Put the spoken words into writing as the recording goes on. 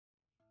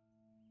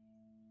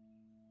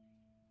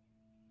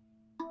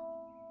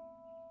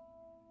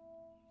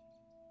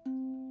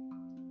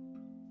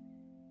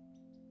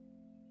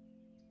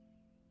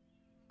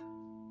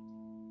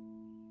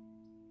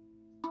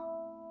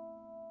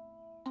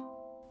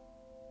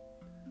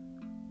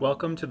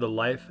Welcome to the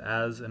Life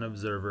as an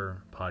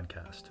Observer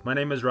podcast. My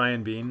name is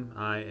Ryan Bean.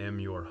 I am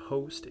your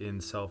host in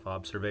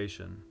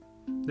self-observation.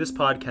 This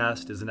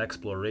podcast is an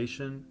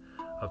exploration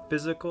of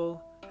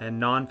physical and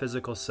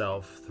non-physical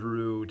self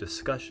through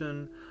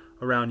discussion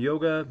around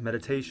yoga,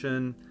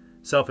 meditation,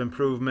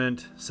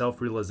 self-improvement,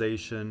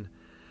 self-realization,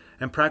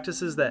 and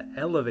practices that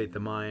elevate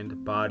the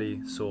mind,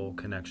 body, soul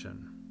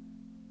connection.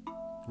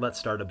 Let's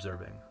start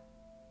observing.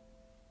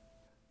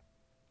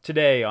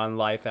 Today on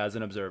Life as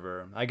an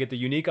Observer, I get the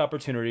unique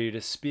opportunity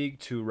to speak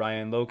to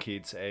Ryan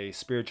Lokeets, a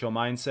spiritual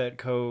mindset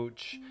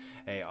coach,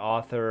 an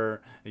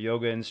author, a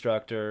yoga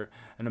instructor,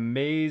 an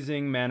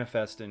amazing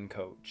manifesting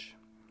coach.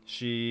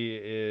 She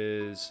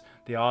is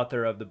the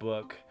author of the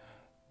book,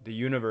 The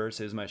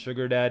Universe is My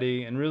Sugar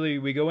Daddy, and really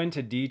we go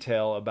into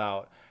detail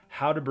about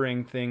how to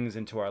bring things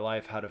into our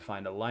life, how to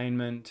find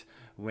alignment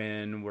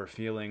when we're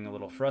feeling a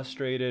little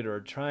frustrated or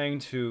trying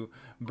to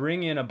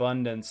bring in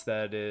abundance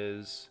that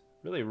is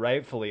really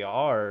rightfully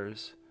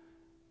ours,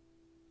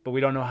 but we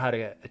don't know how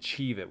to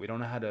achieve it. We don't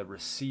know how to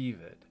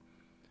receive it.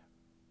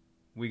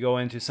 We go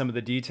into some of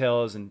the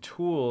details and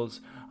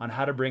tools on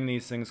how to bring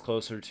these things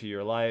closer to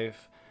your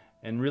life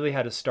and really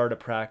how to start a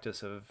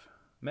practice of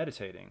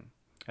meditating.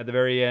 At the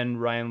very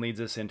end, Ryan leads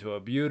us into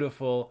a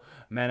beautiful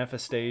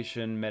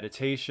manifestation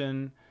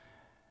meditation.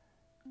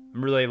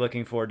 I'm really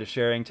looking forward to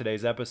sharing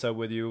today's episode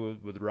with you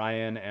with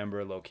Ryan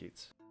Amber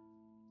Lokeets.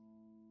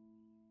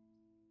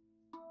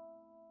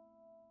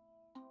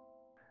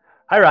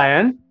 Hi,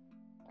 Ryan.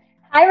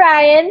 Hi,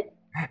 Ryan.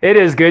 It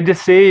is good to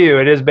see you.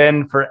 It has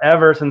been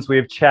forever since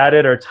we've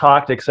chatted or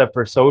talked, except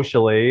for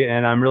socially,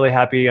 and I'm really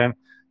happy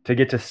to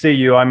get to see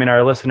you. I mean,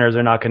 our listeners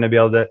are not going to be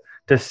able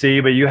to see,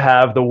 but you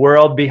have the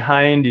world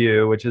behind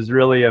you, which is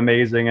really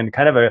amazing and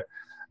kind of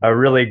a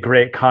really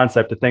great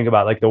concept to think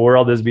about. Like the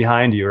world is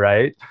behind you,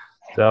 right?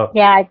 So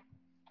Yeah,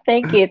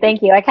 thank you.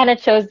 Thank you. I kind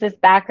of chose this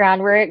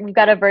background. We've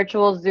got a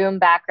virtual Zoom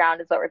background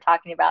is what we're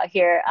talking about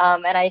here.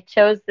 And I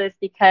chose this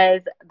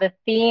because the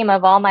theme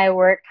of all my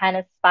work kind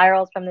of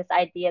spirals from this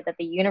idea that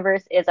the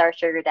universe is our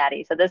sugar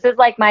daddy. So this is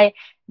like my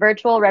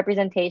virtual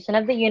representation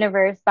of the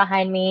universe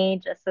behind me,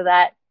 just so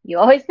that you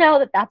always know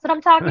that that's what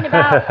I'm talking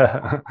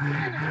about.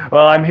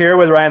 Well, I'm here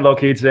with Ryan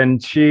Lokeets,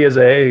 and she is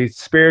a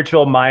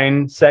spiritual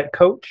mindset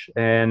coach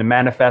and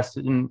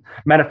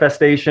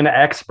manifestation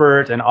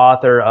expert and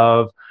author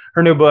of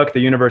her new book, The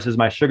Universe is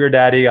My Sugar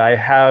Daddy. I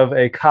have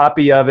a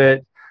copy of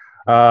it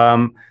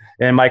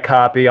in my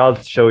copy. I'll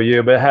show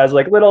you, but it has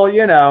like little,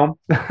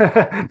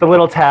 the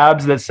little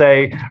tabs that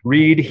say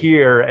read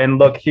here and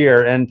look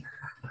here. And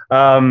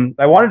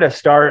I wanted to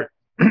start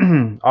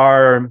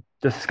our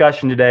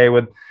discussion today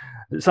with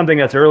something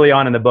that's early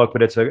on in the book,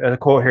 but it's a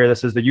quote here that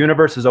says, the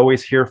universe is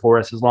always here for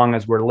us as long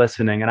as we're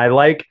listening. And I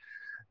like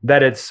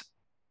that it's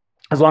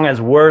as long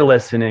as we're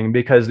listening,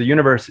 because the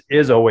universe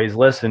is always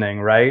listening,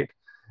 right?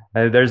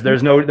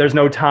 There's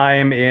no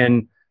time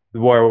in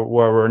where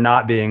we're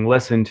not being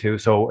listened to.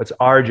 So it's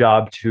our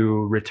job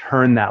to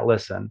return that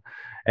listen.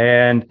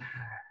 And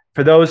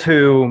for those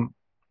who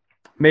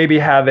maybe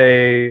have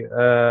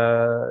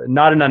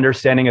not an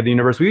understanding of the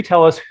universe, will you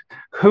tell us,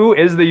 who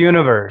is the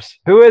universe?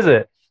 Who is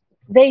it?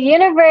 The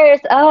universe,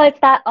 it's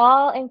that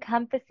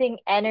all-encompassing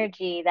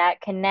energy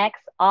that connects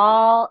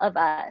all of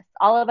us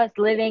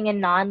living and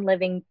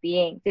non-living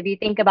beings. If you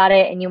think about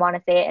it and you want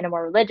to say it in a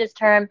more religious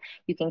term,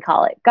 you can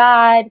call it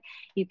God,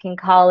 you can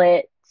call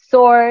it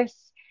source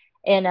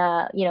in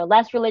a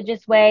less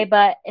religious way,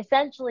 but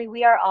essentially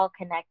we are all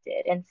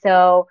connected. And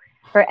so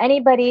for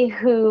anybody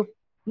who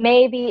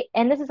maybe,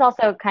 and this is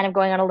also kind of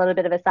going on a little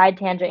bit of a side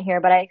tangent here,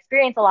 but I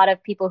experience a lot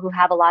of people who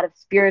have a lot of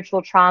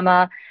spiritual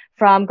trauma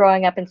from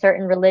growing up in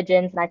certain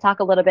religions. And I talk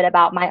a little bit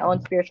about my own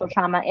spiritual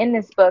trauma in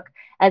this book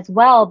as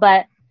well.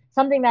 But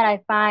something that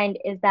I find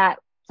is that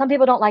some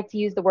people don't like to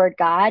use the word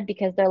God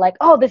because they're like,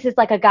 oh, this is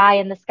like a guy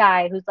in the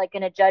sky who's like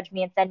going to judge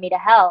me and send me to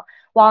hell.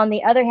 While on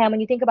the other hand, when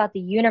you think about the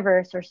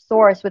universe or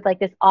source with like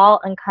this all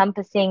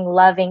encompassing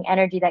loving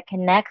energy that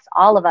connects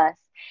all of us,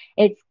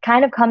 it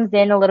kind of comes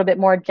in a little bit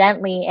more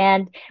gently,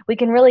 and we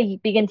can really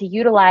begin to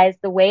utilize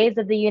the ways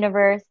of the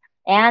universe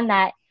and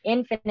that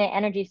infinite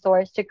energy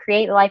source to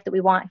create the life that we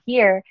want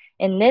here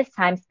in this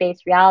time space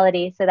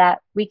reality, so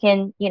that we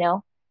can,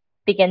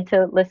 begin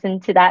to listen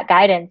to that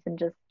guidance and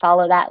just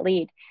follow that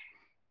lead.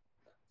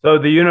 So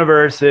the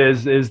universe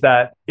is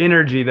that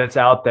energy that's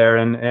out there,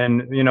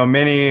 and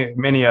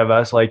many of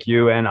us, like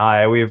you and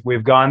I,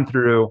 we've gone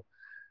through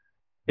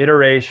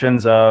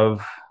iterations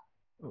of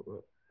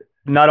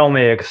not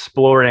only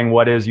exploring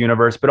what is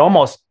universe, but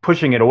almost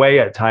pushing it away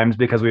at times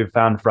because we've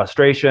found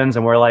frustrations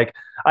and we're like,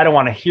 I don't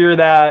want to hear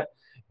that,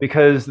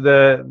 because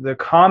the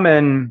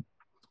common,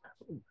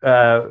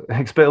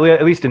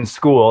 at least in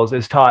schools,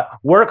 is taught,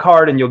 work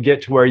hard and you'll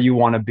get to where you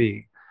want to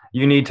be.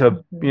 You need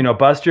to,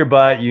 bust your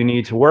butt. You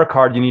need to work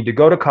hard. You need to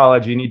go to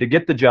college. You need to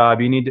get the job.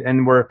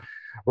 And we're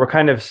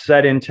kind of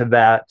set into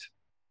that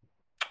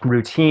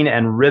routine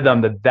and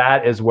rhythm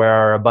that is where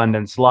our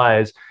abundance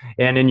lies.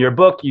 And in your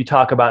book, you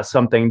talk about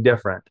something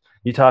different.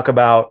 You talk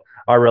about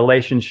our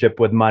relationship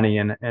with money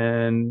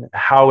and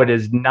how it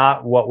is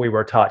not what we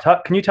were taught.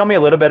 Can you tell me a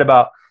little bit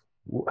about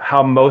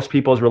how most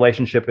people's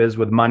relationship is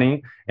with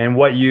money and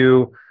what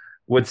you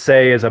would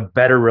say is a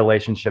better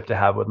relationship to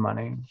have with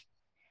money?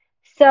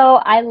 So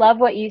I love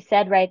what you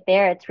said right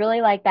there. It's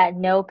really like that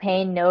no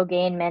pain, no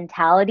gain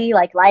mentality.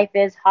 Like life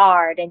is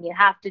hard and you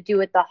have to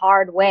do it the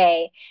hard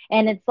way.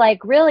 And it's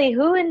like, really,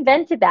 who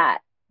invented that?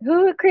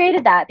 Who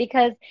created that?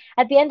 Because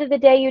at the end of the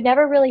day, you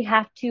never really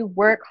have to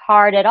work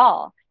hard at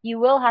all. You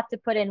will have to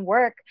put in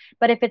work,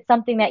 but if it's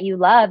something that you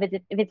love,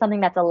 if it's something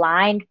that's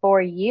aligned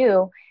for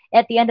you,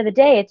 at the end of the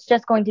day, it's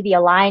just going to be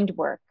aligned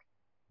work.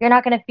 You're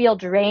not going to feel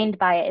drained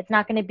by it. It's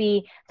not going to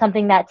be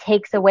something that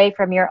takes away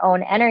from your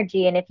own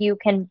energy. And if you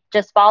can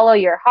just follow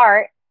your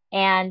heart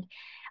and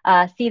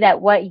see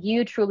that what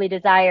you truly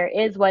desire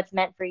is what's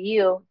meant for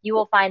you, you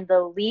will find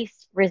the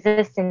least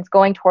resistance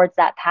going towards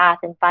that path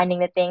and finding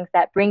the things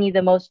that bring you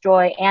the most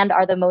joy and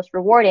are the most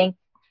rewarding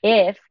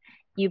if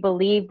you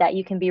believe that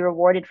you can be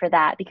rewarded for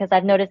that. Because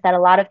I've noticed that a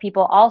lot of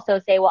people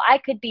also say, well, I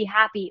could be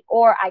happy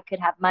or I could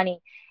have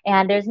money.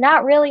 And there's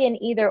not really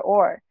an either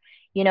or.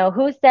 You know,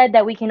 who said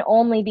that we can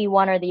only be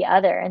one or the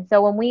other? And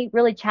so when we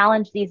really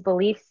challenge these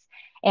beliefs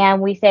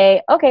and we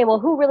say, okay, well,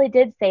 who really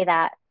did say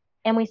that?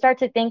 And we start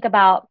to think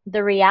about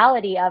the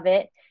reality of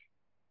it,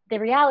 the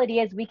reality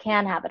is we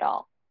can have it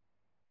all.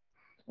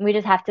 We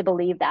just have to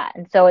believe that.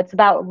 And so it's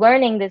about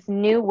learning this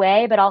new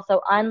way, but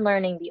also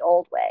unlearning the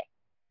old way.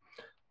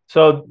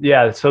 So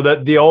yeah, so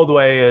the old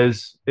way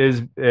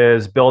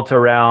is built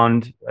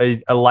around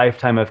a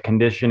lifetime of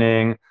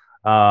conditioning,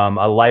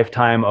 a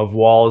lifetime of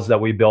walls that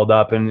we build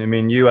up. And I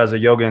mean, you as a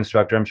yoga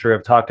instructor, I'm sure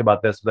have talked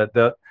about this,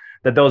 that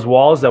those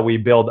walls that we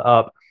build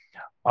up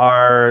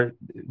are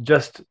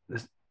just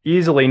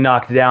easily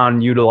knocked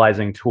down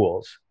utilizing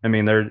tools. I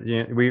mean,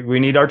 we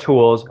need our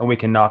tools and we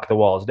can knock the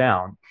walls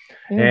down.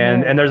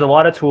 Mm-hmm. And there's a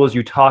lot of tools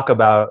you talk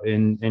about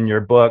in your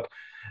book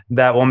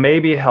that will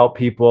maybe help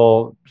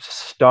people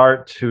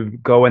start to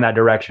go in that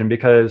direction,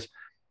 because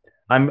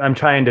I'm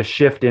trying to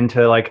shift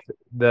into like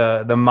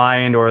the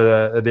mind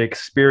or the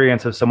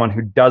experience of someone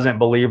who doesn't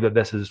believe that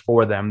this is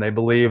for them. They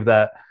believe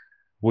that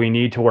we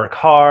need to work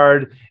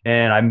hard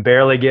and I'm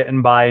barely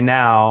getting by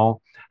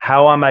now.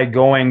 How am I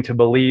going to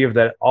believe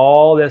that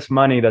all this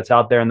money that's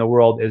out there in the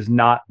world is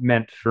not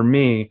meant for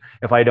me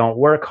if I don't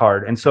work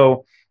hard? And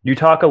so you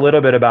talk a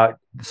little bit about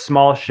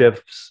small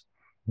shifts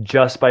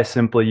just by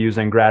simply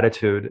using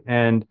gratitude.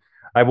 And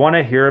I want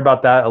to hear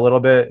about that a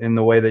little bit in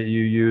the way that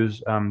you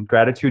use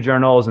gratitude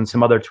journals and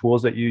some other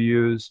tools that you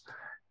use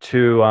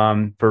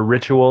to for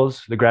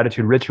rituals, the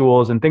gratitude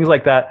rituals and things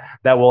like that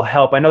that will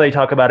help. I know they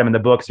talk about them in the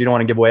book, so you don't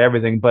want to give away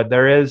everything, but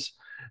there is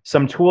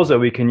some tools that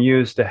we can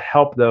use to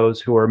help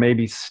those who are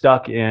maybe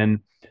stuck in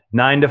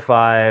 9 to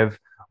 5,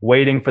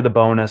 waiting for the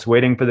bonus,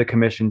 waiting for the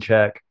commission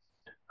check,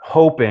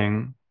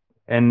 hoping,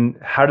 and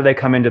how do they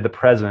come into the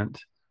present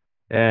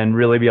and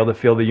really be able to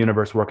feel the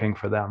universe working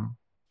for them?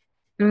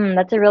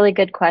 That's a really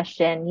good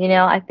question. You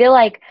know, I feel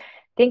like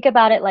think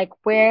about it like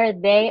where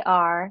they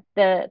are,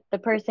 the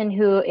person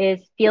who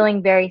is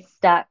feeling very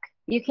stuck.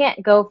 You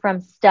can't go from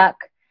stuck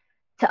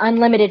to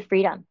unlimited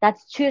freedom.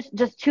 That's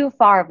just too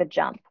far of a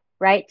jump,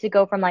 right? To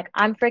go from like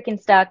I'm freaking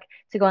stuck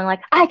to going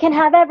like I can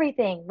have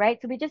everything, right?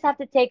 So we just have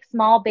to take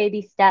small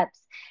baby steps.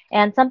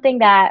 And something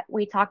that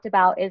we talked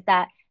about is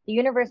that the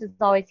universe is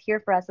always here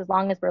for us as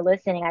long as we're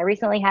listening. I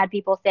recently had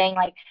people saying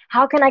like,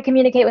 how can I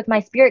communicate with my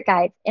spirit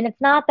guides? And it's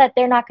not that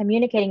they're not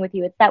communicating with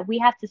you. It's that we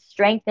have to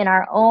strengthen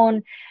our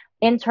own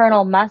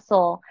internal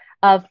muscle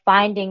of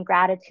finding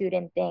gratitude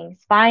in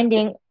things,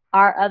 finding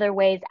our other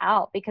ways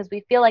out, because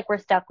we feel like we're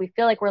stuck. We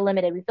feel like we're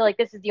limited. We feel like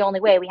this is the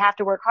only way. We have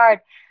to work hard.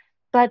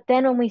 But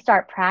then when we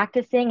start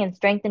practicing and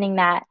strengthening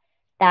that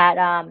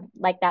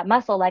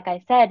muscle, like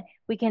I said,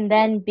 we can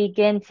then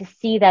begin to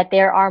see that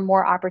there are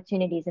more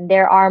opportunities and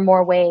there are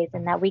more ways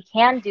and that we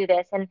can do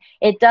this. And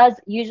it does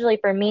usually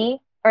for me,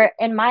 or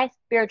in my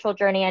spiritual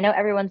journey, I know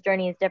everyone's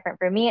journey is different.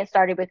 For me, it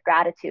started with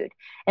gratitude.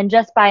 And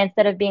just by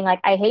instead of being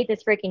like, I hate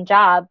this freaking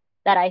job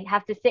that I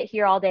have to sit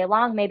here all day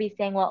long, maybe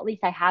saying, well, at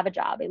least I have a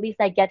job. At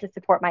least I get to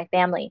support my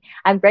family.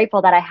 I'm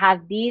grateful that I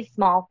have these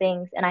small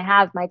things and I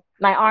have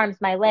my arms,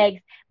 my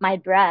legs, my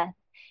breath,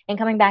 and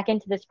coming back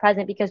into this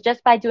present, because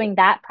just by doing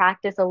that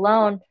practice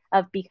alone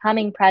of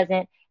becoming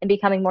present and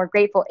becoming more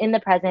grateful in the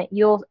present,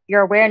 your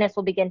awareness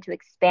will begin to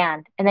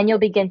expand, and then you'll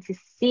begin to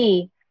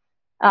see,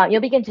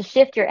 you'll begin to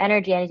shift your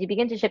energy. And as you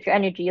begin to shift your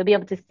energy, you'll be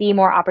able to see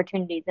more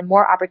opportunities, and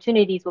more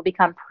opportunities will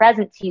become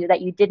present to you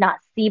that you did not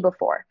see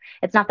before.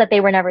 It's not that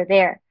they were never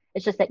there.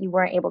 It's just that you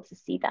weren't able to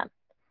see them.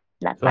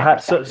 And that's my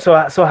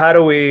perspective. So how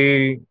do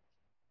we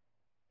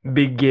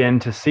begin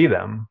to see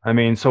them? I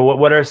mean, so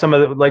what are some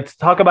of the, like,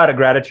 talk about a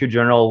gratitude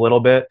journal a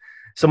little bit.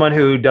 Someone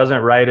who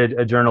doesn't write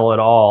a journal at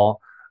all,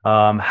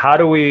 how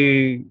do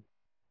we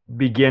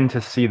begin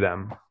to see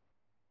them?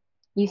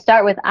 You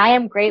start with, I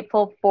am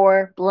grateful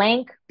for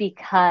blank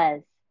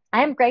because.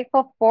 I am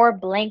grateful for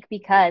blank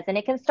because. And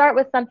it can start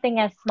with something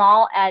as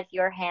small as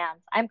your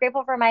hands. I'm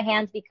grateful for my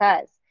hands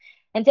because.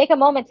 And take a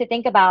moment to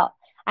think about,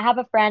 I have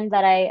a friend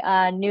that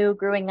I knew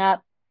growing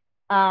up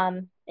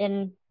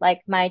in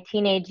like my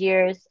teenage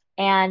years,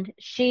 and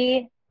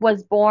she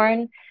was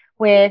born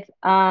with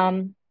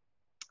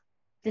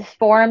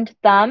disformed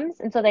thumbs,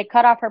 and so they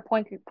cut off her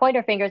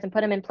pointer fingers and put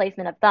them in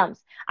placement of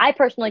thumbs. I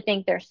personally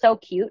think they're so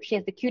cute. She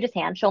has the cutest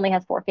hand. She only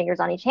has 4 fingers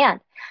on each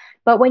hand.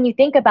 But when you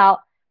think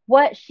about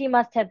what she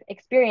must have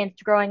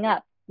experienced growing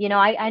up,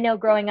 I know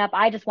growing up,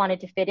 I just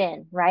wanted to fit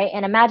in, right?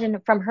 And imagine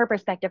from her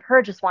perspective,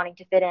 her just wanting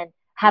to fit in,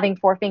 having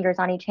 4 fingers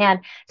on each hand.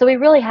 So we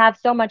really have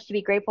so much to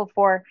be grateful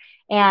for.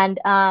 And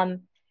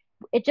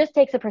it just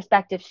takes a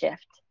perspective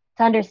shift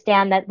to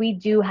understand that we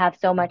do have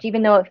so much,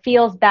 even though it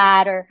feels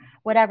bad or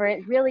whatever,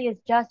 it really is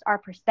just our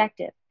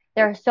perspective.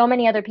 There are so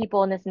many other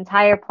people in this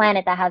entire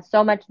planet that have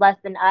so much less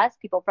than us,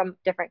 people from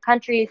different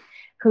countries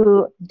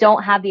who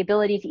don't have the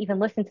ability to even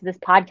listen to this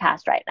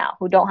podcast right now,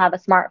 who don't have a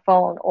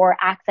smartphone or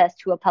access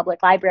to a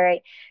public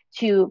library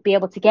to be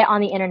able to get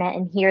on the internet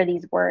and hear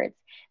these words.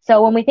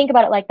 So when we think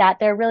about it like that,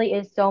 there really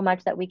is so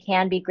much that we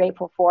can be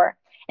grateful for.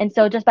 And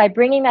so just by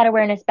bringing that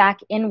awareness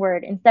back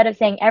inward, instead of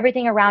saying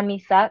everything around me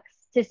sucks,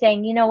 to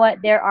saying, you know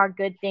what, there are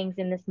good things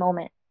in this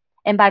moment.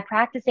 And by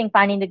practicing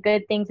finding the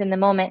good things in the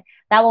moment,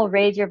 that will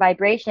raise your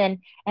vibration.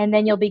 And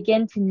then you'll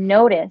begin to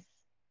notice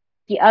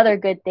the other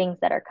good things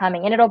that are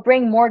coming. And it'll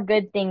bring more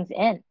good things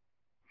in.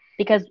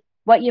 Because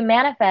what you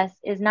manifest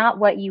is not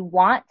what you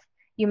want,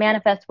 you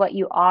manifest what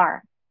you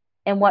are.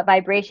 And what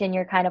vibration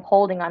you're kind of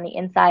holding on the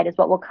inside is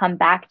what will come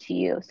back to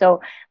you.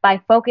 So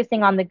by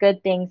focusing on the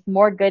good things,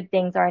 more good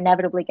things are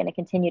inevitably going to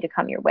continue to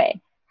come your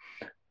way.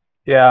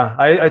 Yeah,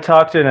 I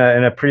talked in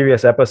a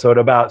previous episode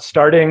about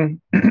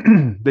starting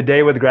the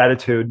day with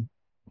gratitude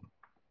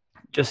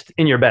just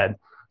in your bed.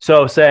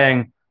 So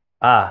saying,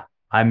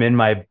 I'm in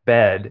my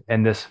bed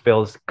and this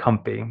feels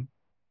comfy.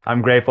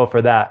 I'm grateful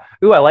for that.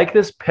 Ooh, I like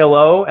this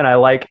pillow, and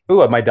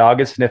my dog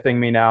is sniffing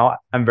me now.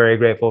 I'm very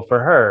grateful for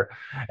her.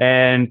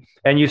 And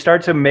you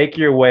start to make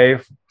your way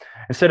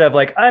instead of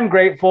like, I'm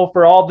grateful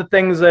for all the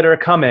things that are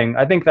coming.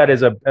 I think that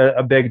is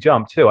a big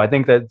jump too. I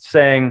think that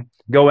saying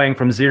going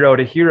from zero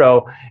to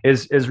hero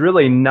is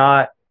really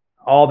not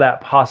all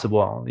that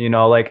possible.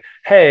 Like,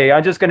 hey,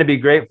 I'm just going to be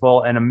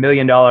grateful and $1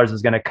 million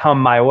is going to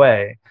come my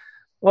way.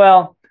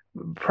 Well,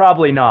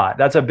 probably not.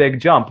 That's a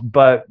big jump,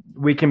 but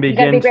we can begin.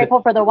 You gotta be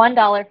grateful for the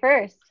 $1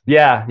 first.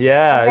 Yeah.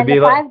 And then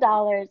the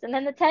 $5 and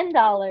then the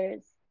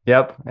 $10.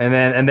 Yep. And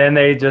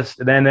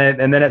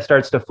then it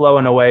starts to flow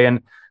in a way.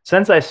 And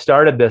since I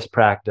started this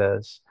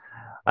practice,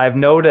 I've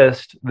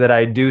noticed that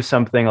I do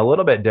something a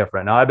little bit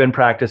different. Now, I've been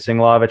practicing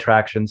law of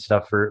attraction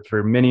stuff for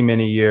many,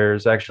 many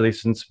years, actually,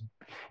 since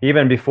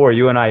even before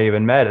you and I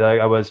even met.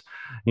 I was,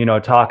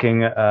 talking,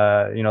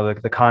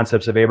 the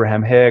concepts of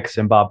Abraham Hicks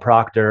and Bob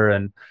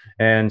Proctor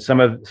and some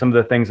of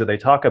the things that they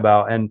talk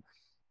about. And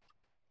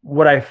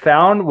what I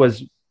found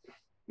was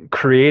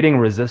creating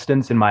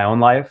resistance in my own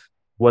life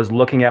was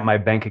looking at my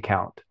bank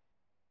account.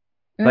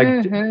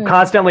 Like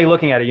constantly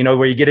looking at it,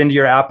 where you get into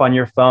your app on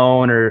your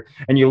phone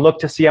and you look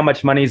to see how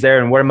much money's there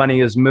and where money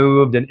is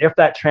moved and if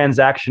that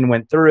transaction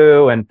went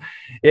through and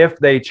if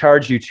they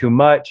charge you too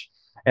much.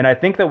 And I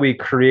think that we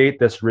create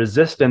this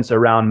resistance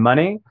around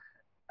money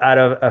out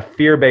of a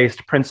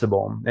fear-based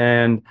principle,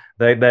 and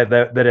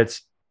that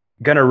it's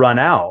going to run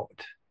out,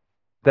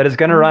 that it's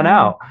going to run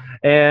out.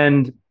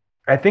 And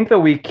I think that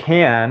we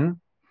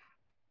can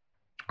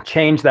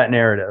change that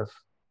narrative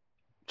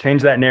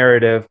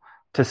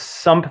to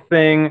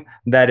something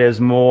that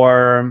is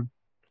more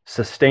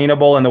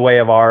sustainable in the way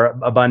of our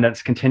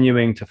abundance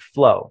continuing to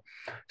flow.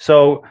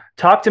 So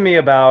talk to me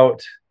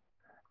about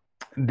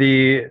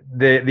the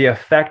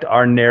effect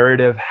our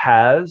narrative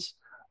has,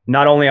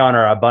 not only on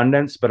our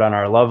abundance, but on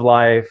our love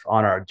life,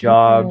 on our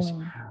jobs.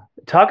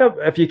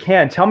 If you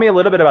can, tell me a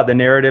little bit about the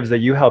narratives that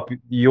you help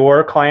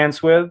your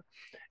clients with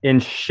in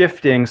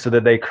shifting so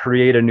that they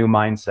create a new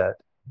mindset.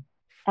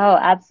 Oh,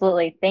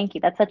 absolutely. Thank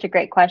you. That's such a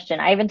great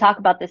question. I even talk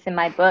about this in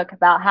my book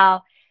about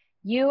how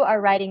you are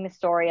writing the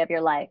story of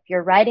your life.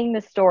 You're writing the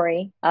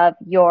story of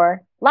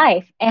your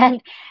life.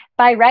 And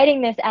by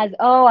writing this as,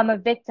 oh, I'm a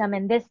victim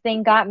and this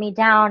thing got me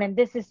down and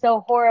this is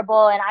so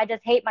horrible and I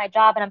just hate my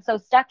job and I'm so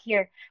stuck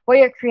here, what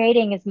you're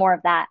creating is more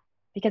of that.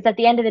 Because at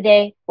the end of the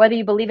day, whether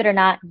you believe it or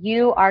not,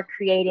 you are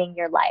creating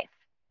your life.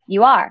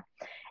 You are.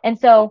 And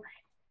so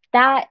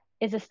that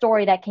is a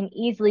story that can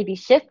easily be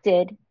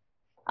shifted.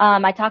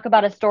 I talk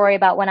about a story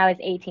about when I was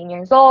 18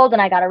 years old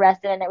and I got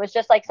arrested, and it was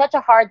just like such a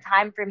hard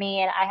time for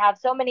me. And I have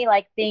so many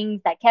like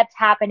things that kept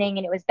happening,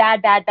 and it was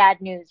bad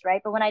news,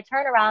 right? But when I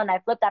turn around and I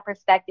flip that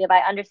perspective, I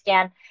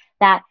understand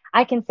that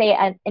I can say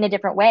it in a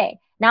different way.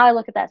 Now I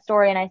look at that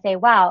story and I say,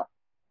 wow,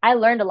 I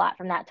learned a lot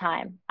from that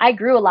time. I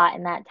grew a lot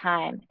in that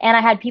time. And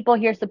I had people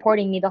here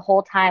supporting me the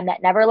whole time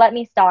that never let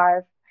me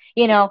starve,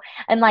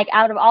 and like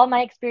out of all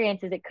my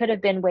experiences, it could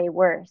have been way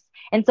worse.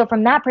 And so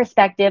from that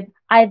perspective,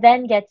 I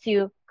then get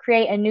to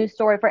create a new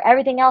story for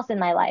everything else in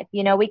my life.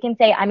 We can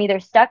say I'm either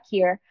stuck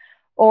here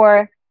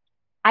or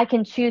I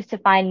can choose to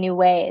find new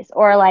ways,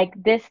 or like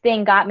this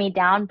thing got me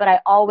down, but I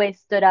always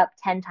stood up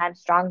 10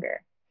 times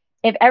stronger.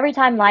 If every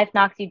time life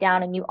knocks you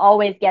down and you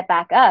always get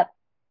back up,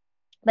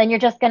 then you're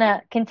just going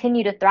to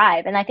continue to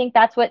thrive. And I think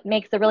that's what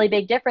makes a really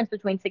big difference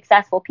between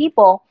successful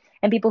people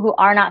and people who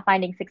are not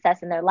finding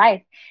success in their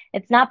life.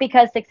 It's not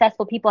because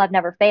successful people have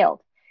never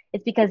failed.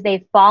 It's because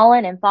they've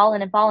fallen and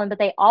fallen and fallen, but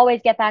they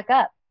always get back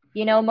up.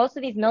 You know, most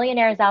of these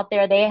millionaires out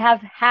there, they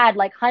have had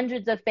like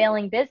hundreds of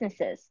failing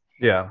businesses.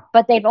 Yeah.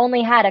 But they've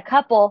only had a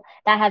couple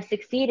that have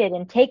succeeded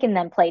and taken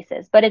them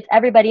places. But it's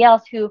everybody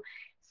else who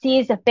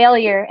sees a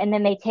failure and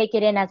then they take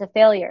it in as a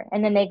failure.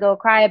 And then they go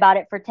cry about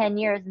it for 10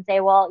 years and say,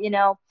 well, you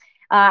know,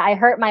 I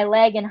hurt my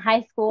leg in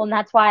high school and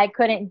that's why I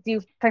couldn't do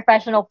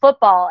professional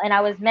football and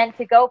I was meant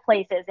to go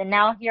places. And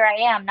now here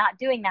I am not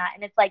doing that.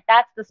 And it's like,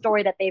 that's the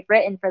story that they've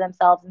written for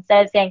themselves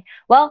instead of saying,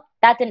 well,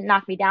 that didn't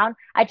knock me down.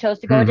 I chose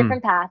to go a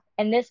different path.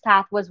 And this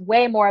path was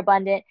way more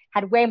abundant,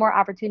 had way more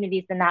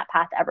opportunities than that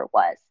path ever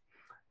was.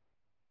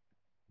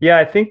 Yeah,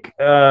 I think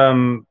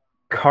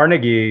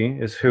Carnegie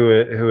is who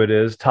it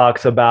is,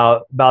 talks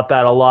about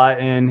that a lot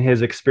in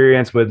his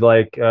experience with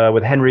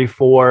with Henry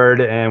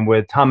Ford and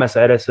with Thomas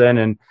Edison,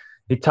 and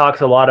he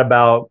talks a lot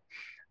about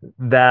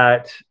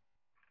that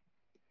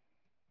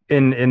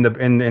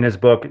in his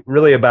book,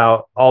 really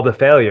about all the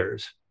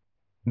failures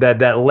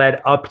that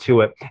led up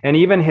to it, and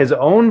even his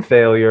own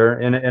failure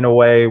in a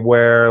way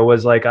where it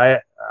was like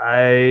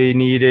I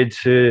needed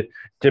to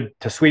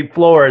sweep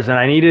floors and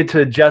I needed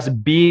to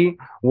just be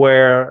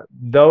where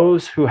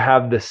those who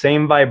have the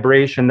same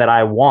vibration that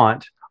I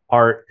want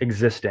are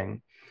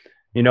existing,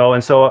 you know.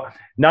 And so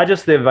not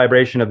just the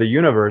vibration of the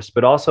universe,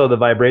 but also the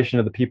vibration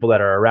of the people that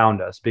are around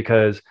us,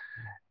 because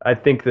I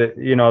think that,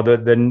 you know,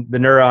 the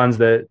neurons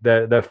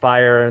that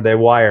fire, they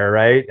wire,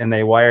 right? And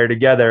they wire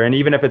together. And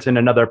even if it's in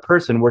another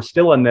person, we're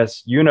still in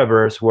this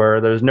universe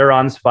where there's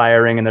neurons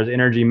firing and there's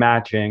energy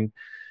matching.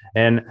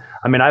 And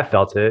I mean, I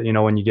felt it, you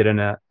know, when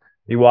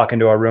you walk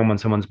into a room when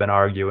someone's been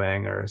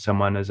arguing or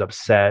someone is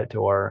upset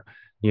or,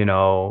 you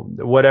know,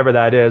 whatever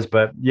that is.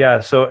 But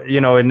yeah, so,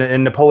 you know,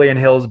 in Napoleon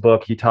Hill's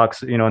book, he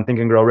talks, you know, in Think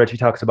and Grow Rich, he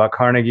talks about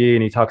Carnegie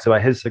and he talks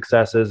about his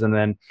successes and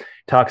then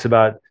talks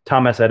about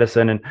Thomas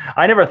Edison. And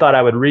I never thought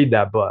I would read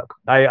that book.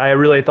 I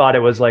really thought it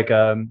was like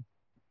a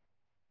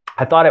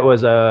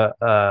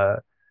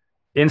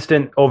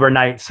instant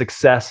overnight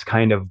success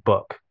kind of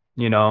book,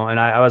 you know. And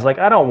I was like,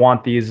 I don't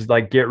want these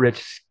like get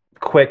rich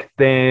quick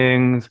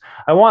things.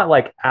 I want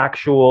like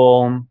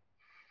actual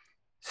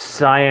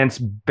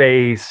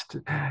science-based,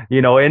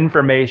 you know,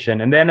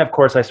 information. And then of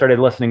course I started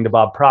listening to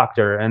Bob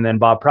Proctor, and then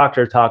Bob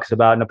Proctor talks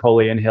about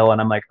Napoleon Hill,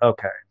 and I'm like,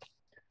 okay,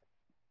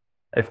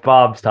 if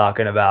Bob's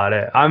talking about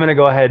it, I'm going to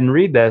go ahead and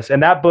read this.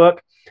 And that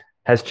book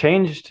has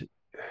changed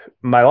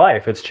my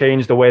life. It's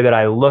changed the way that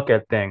I look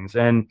at things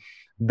and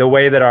the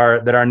way that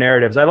our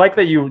narratives. I like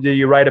that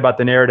you write about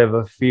the narrative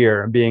of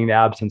fear being the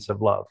absence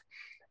of love,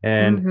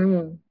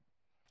 and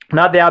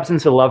not the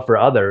absence of love for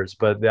others,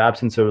 but the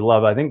absence of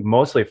love, I think,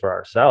 mostly for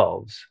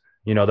ourselves,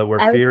 you know, that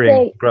we're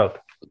fearing growth.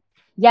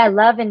 Yeah,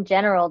 love in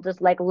general, just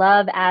like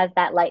love as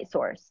that light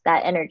source,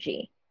 that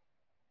energy.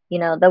 You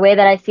know, the way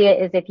that I see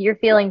it is if you're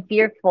feeling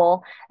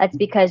fearful, that's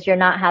because you're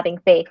not having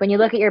faith. When you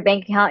look at your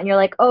bank account and you're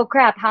like, oh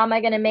crap, how am I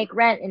going to make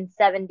rent in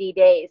 70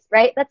 days,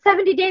 right? That's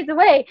 70 days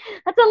away.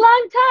 That's a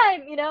long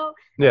time, you know?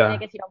 Yeah. I mean, I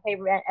guess you don't pay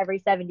rent every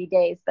 70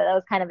 days, but that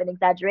was kind of an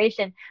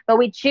exaggeration. But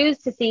we choose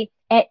to see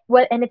it,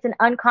 and it's an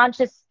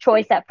unconscious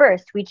choice at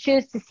first. We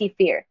choose to see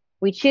fear.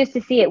 We choose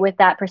to see it with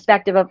that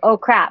perspective of, oh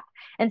crap,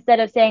 instead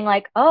of saying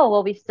like, oh,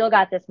 well, we've still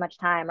got this much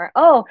time, or,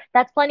 oh,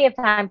 that's plenty of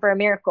time for a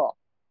miracle.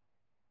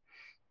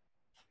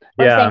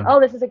 Or saying, oh,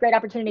 this is a great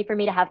opportunity for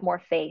me to have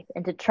more faith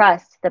and to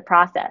trust the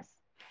process.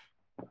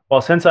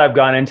 Well, since I've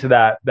gone into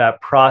that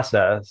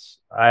process,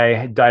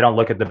 I don't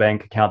look at the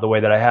bank account the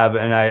way that I have.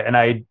 And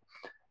I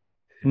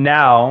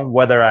now,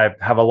 whether I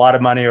have a lot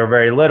of money or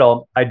very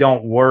little, I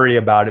don't worry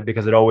about it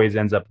because it always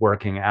ends up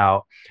working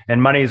out.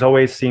 And money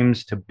always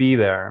seems to be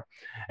there.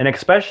 And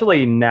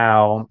especially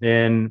now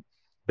in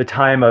the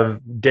time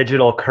of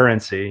digital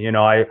currency, you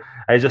know, I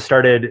just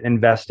started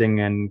investing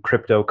in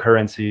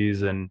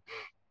cryptocurrencies and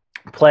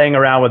playing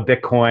around with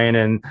Bitcoin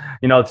and,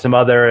 you know, some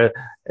other,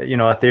 you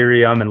know,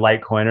 Ethereum and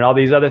Litecoin and all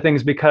these other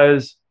things,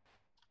 because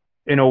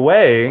in a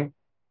way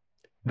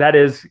that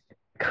is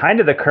kind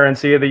of the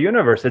currency of the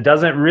universe. It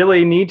doesn't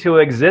really need to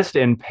exist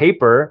in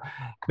paper,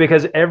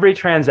 because every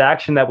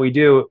transaction that we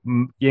do,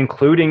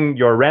 including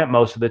your rent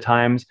most of the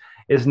times,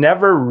 is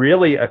never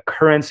really a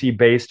currency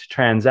based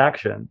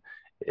transaction.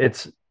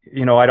 It's,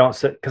 you know, I don't,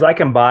 because I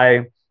can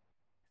buy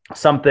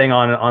something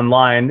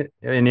online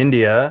in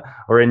India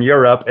or in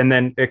Europe, and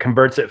then it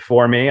converts it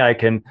for me. I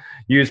can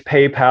use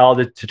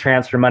PayPal to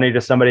transfer money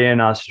to somebody in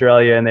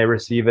Australia and they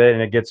receive it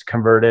and it gets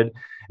converted.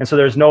 And so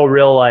there's no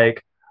real,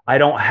 like, I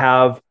don't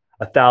have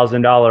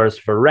 $1,000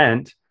 for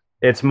rent.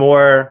 It's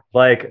more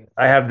like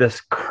I have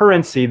this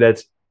currency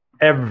that's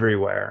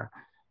everywhere,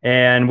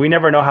 and we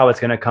never know how it's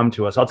going to come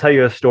to us. I'll tell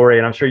you a story,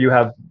 and I'm sure you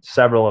have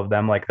several of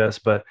them like this,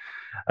 but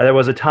there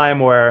was a time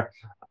where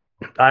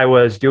I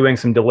was doing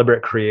some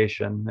deliberate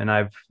creation, and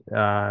I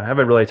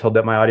haven't really told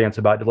my audience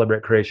about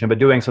deliberate creation, but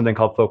doing something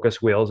called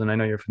focus wheels. And I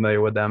know you're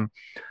familiar with them.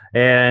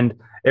 And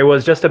it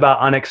was just about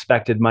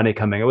unexpected money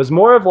coming. It was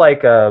more of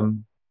like,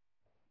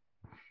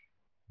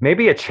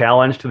 maybe a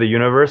challenge to the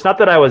universe. Not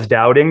that I was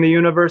doubting the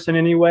universe in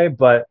any way,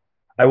 but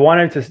I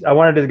wanted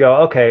to go,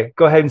 okay,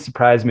 go ahead and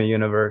surprise me,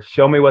 universe.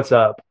 Show me what's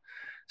up.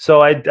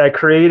 So I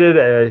created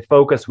a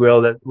focus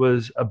wheel that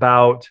was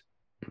about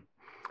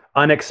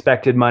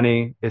unexpected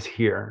money is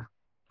here.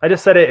 I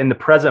just said it in the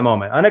present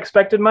moment.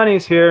 Unexpected money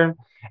is here.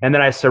 And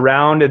then I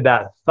surrounded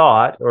that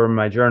thought or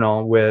my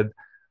journal with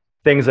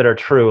things that are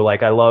true.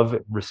 Like I love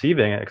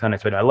receiving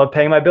unexpected. I love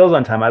paying my bills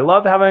on time. I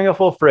love having a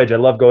full fridge. I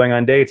love going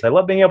on dates. I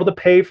love being able to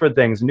pay for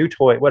things, new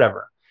toy,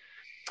 whatever.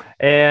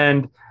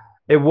 And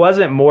it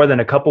wasn't more than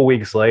a couple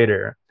weeks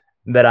later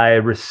that I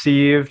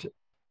received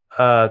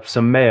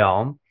some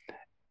mail,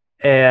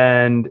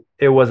 and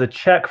it was a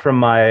check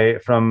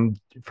from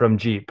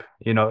Jeep.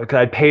 You know, because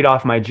I paid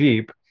off my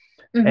Jeep,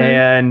 Mm-hmm.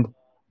 and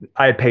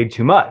I had paid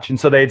too much. And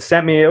so they'd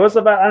sent me, it was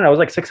about, I don't know, it was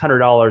like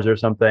 $600 or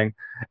something.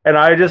 And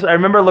I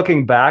remember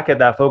looking back at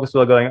that focus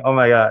wheel going, oh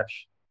my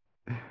gosh,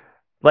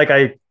 like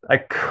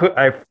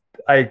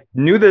I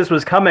knew this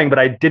was coming, but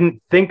I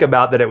didn't think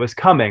about that it was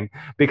coming,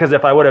 because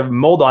if I would have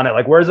mulled on it,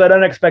 like, where's that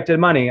unexpected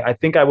money? I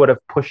think I would have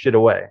pushed it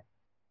away.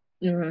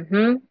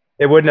 Mm-hmm.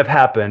 It wouldn't have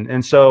happened.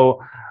 And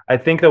so I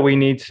think that we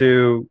need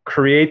to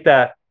create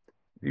that,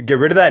 get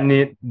rid of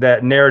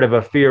that narrative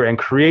of fear and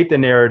create the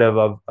narrative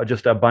of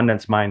just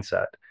abundance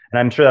mindset. And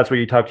I'm sure that's what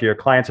you talk to your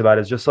clients about,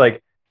 is just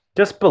like,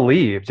 just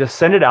believe, just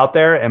send it out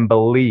there and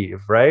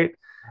believe, right?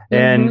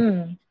 And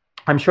Mm-hmm.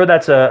 I'm sure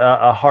that's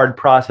a hard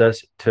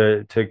process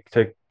to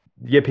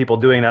get people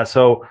doing that.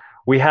 So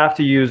we have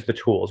to use the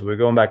tools. We're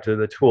going back to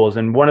the tools.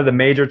 And one of the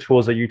major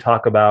tools that you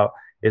talk about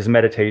is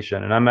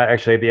meditation. And I'm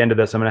actually, at the end of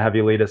this, I'm going to have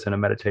you lead us in a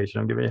meditation.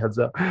 I'm giving you a heads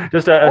up.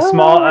 Just Oh,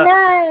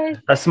 nice.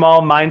 a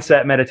small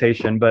mindset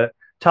meditation. But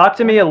talk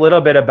to me a Nice.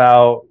 little bit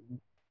about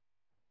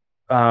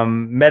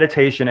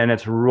meditation and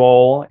its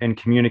role in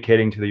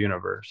communicating to the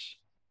universe.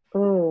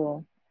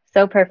 Ooh,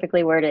 so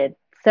perfectly worded.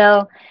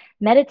 So,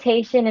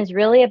 meditation is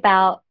really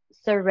about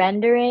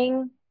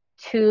surrendering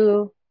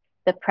to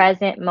the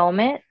present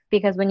moment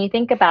because when you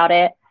think about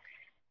it,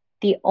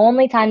 the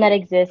only time that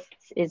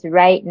exists is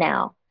right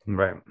now.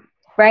 Right.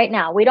 Right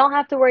now. We don't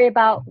have to worry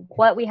about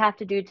what we have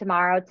to do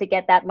tomorrow to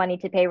get that money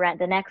to pay rent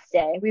the next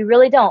day. We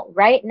really don't.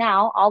 Right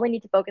now, all we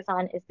need to focus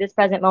on is this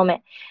present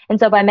moment. And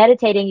so by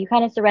meditating, you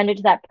kind of surrender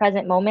to that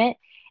present moment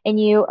and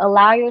you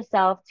allow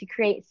yourself to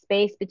create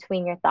space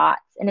between your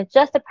thoughts. And it's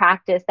just a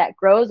practice that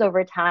grows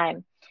over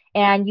time.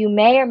 And you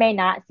may or may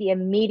not see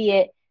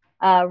immediate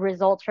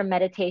results from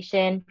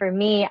meditation. For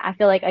me, I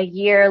feel like a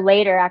year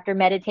later, after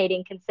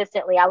meditating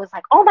consistently, I was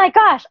like, oh my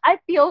gosh, I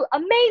feel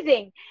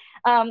amazing.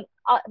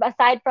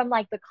 Aside from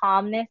like the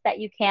calmness that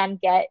you can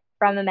get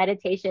from a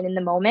meditation in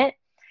the moment,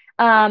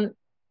 um,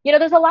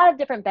 there's a lot of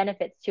different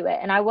benefits to it.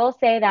 And I will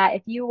say that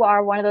if you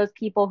are one of those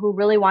people who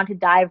really want to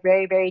dive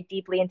very, very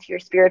deeply into your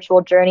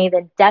spiritual journey,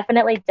 then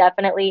definitely,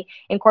 definitely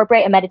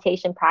incorporate a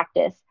meditation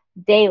practice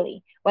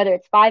daily, whether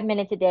it's 5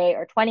 minutes a day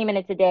or 20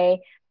 minutes a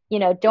day.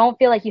 Don't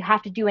feel like you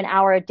have to do an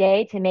hour a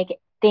day to make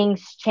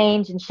things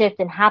change and shift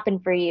and happen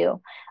for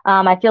you.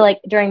 I feel like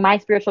during my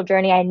spiritual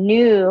journey, I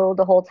knew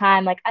the whole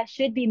time, like I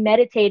should be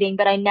meditating,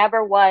 but I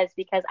never was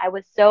because I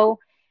was so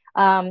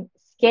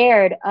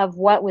scared of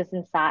what was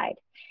inside.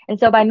 And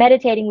so by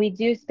meditating, we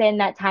do spend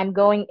that time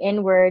going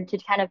inward to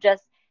kind of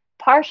just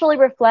partially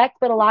reflect,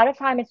 but a lot of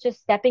time it's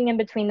just stepping in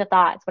between the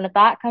thoughts. When a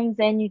thought comes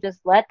in, you just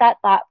let that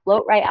thought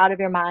float right out of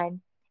your mind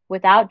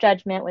without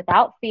judgment,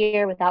 without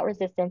fear, without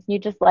resistance. You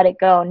just let it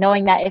go,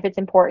 knowing that if it's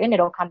important,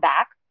 it'll come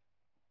back.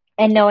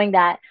 And knowing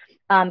that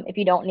if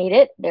you don't need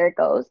it, there it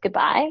goes,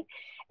 goodbye.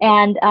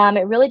 And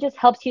it really just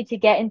helps you to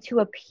get into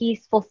a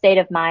peaceful state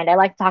of mind. I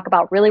like to talk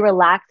about really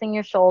relaxing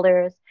your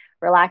shoulders,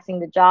 relaxing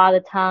the jaw,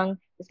 the tongue,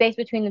 the space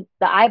between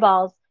the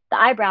eyeballs, the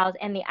eyebrows,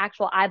 and the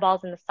actual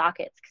eyeballs and the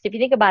sockets. Because if you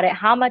think about it,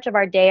 how much of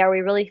our day are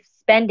we really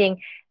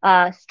spending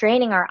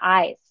straining our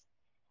eyes?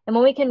 And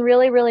when we can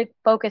really, really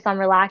focus on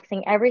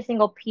relaxing every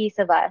single piece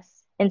of us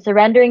and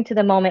surrendering to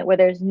the moment where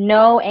there's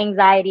no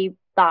anxiety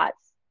thoughts,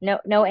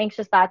 no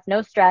anxious thoughts,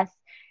 no stress,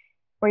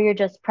 where you're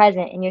just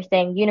present and you're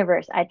saying,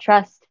 universe, I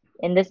trust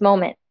in this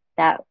moment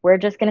that we're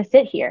just going to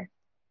sit here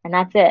and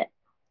that's it.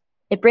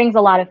 It brings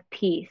a lot of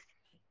peace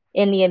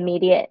in the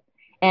immediate.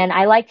 And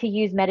I like to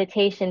use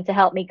meditation to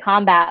help me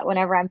combat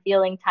whenever I'm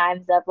feeling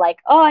times of like,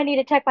 oh, I need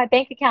to check my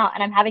bank account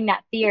and I'm having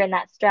that fear and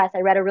that stress. I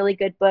read a really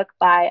good book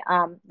by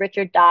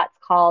Richard Dotz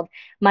called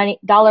Money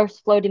Dollars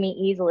Flow to Me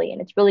Easily.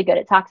 And it's really good.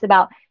 It talks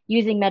about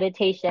using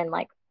meditation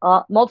like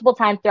multiple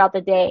times throughout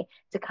the day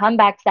to come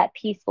back to that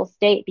peaceful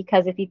state.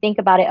 Because if you think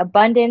about it,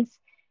 abundance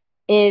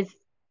is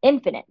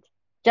infinite,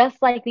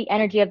 just like the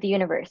energy of the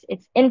universe.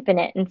 It's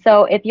infinite. And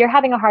so if you're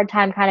having a hard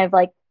time kind of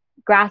like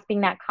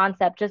grasping that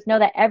concept, just know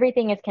that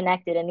everything is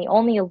connected. And the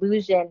only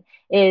illusion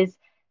is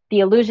the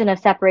illusion of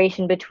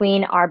separation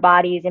between our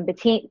bodies and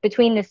between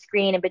the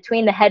screen and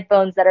between the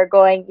headphones that are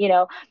going,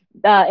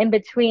 in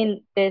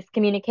between this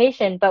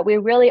communication. But we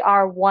really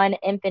are one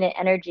infinite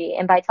energy.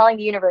 And by telling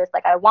the universe,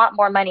 like, I want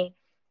more money,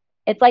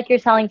 It's like you're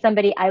telling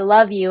somebody, I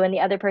love you, and the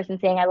other person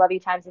saying, I love you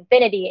times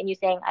infinity, and you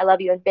saying, I love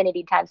you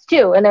infinity times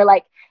two. And they're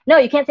like, no,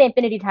 you can't say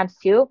infinity times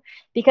two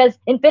because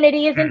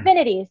infinity is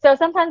infinity. So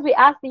sometimes we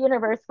ask the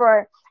universe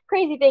for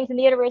crazy things, and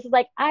the universe is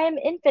like, I am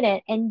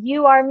infinite, and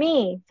you are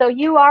me. So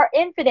you are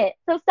infinite.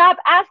 So stop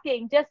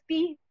asking. Just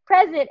be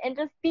present and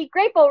just be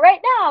grateful right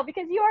now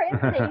because you are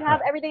infinite. You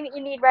have everything that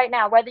you need right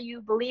now, whether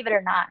you believe it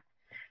or not.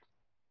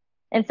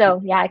 And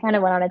so, yeah, I kind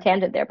of went on a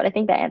tangent there, but I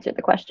think that answered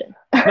the question.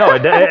 No,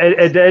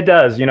 it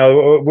does. You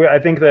know, I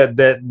think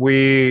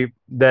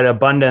that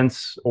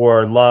abundance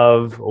or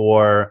love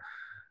or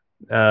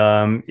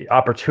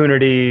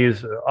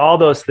opportunities, all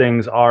those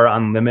things are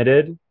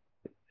unlimited,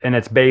 and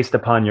it's based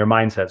upon your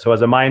mindset. So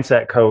as a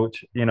mindset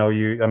coach, you know,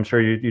 I'm sure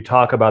you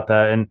talk about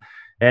that, and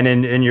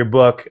in your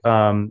book,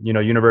 you know,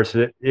 Universe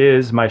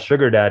is My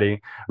Sugar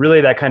Daddy. Really,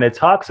 that kind of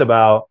talks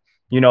about,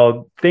 you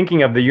know,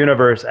 thinking of the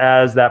universe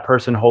as that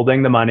person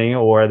holding the money,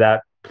 or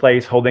that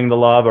place holding the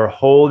love, or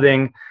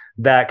holding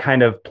that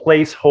kind of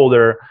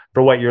placeholder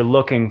for what you're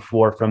looking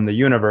for from the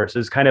universe.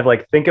 Is kind of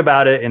like, think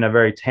about it in a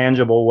very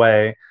tangible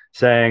way,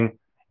 saying,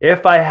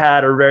 if I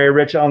had a very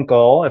rich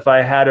uncle, if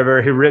I had a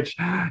very rich,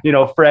 you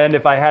know, friend,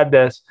 if I had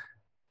this,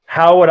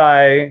 how would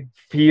I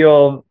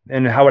feel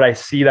and how would I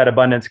see that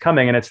abundance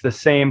coming? And it's the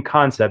same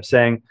concept,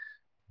 saying,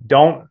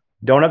 don't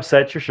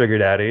upset your sugar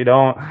daddy.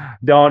 Don't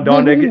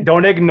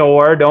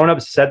ignore, don't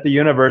upset the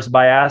universe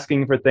by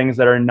asking for things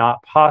that are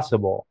not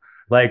possible.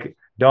 Like,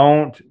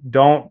 don't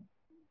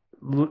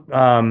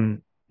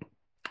um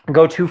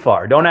go too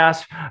far. Don't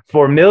ask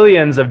for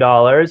millions of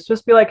dollars.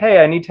 Just be like,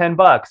 hey, I need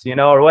 $10, you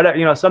know, or whatever,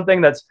 you know,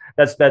 something that's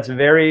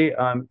very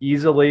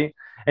easily,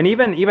 and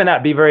even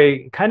that, be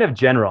very kind of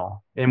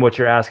general in what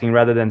you're asking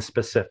rather than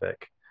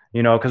specific,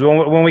 you know, because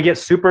when we get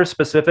super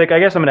specific, I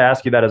guess I'm going to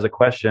ask you that as a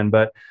question,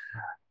 but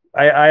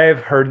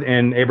I've heard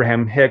in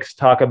Abraham Hicks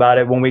talk about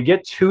it. When we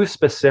get too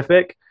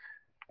specific,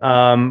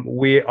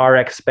 our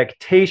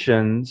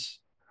expectations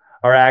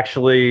are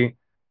actually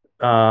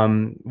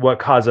what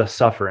cause us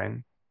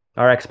suffering,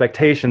 our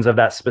expectations of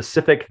that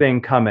specific thing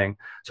coming.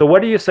 So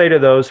what do you say to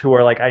those who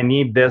are like, I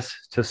need this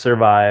to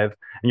survive,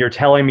 and you're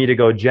telling me to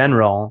go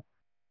general,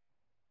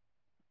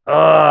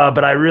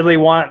 but I really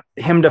want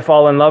him to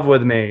fall in love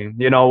with me,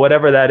 you know,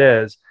 whatever that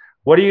is.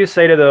 What do you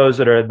say to those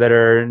that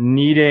are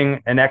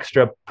needing an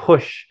extra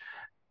push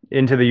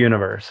into the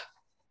universe?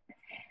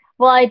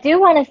 Well, I do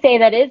want to say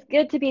that it's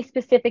good to be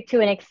specific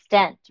to an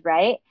extent,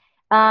 right?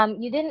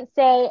 You didn't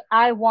say,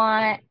 I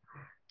want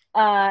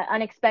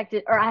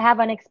unexpected, or I have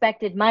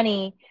unexpected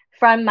money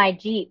from my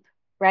Jeep,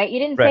 right? You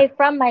didn't Right. say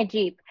from my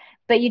Jeep,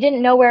 but you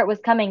didn't know where it was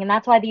coming. And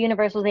that's why the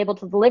universe was able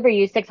to deliver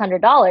you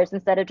 $600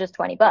 instead of just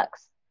 $20,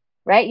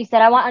 right? You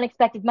said, I want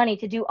unexpected money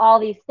to do all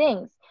these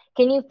things.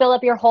 Can you fill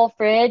up your whole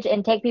fridge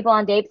and take people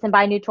on dates and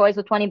buy new toys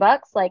with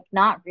 $20? Like,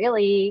 not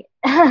really.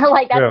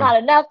 Like, that's Yeah. not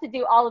enough to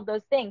do all of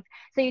those things.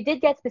 So you did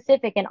get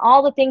specific in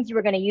all the things you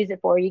were going to use it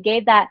for. You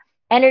gave that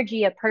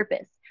energy a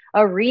purpose,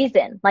 a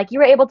reason. Like, you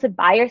were able to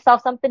buy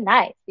yourself something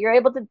nice. You're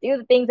able to do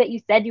the things that you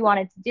said you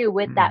wanted to do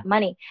with that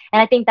money. And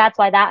I think that's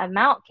why that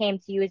amount came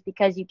to you, is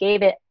because you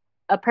gave it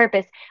a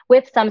purpose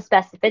with some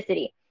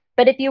specificity.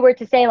 But if you were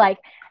to say, like,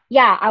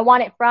 yeah, I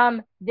want it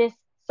from this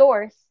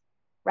source,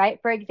 right?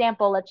 For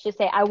example, let's just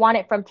say I want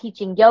it from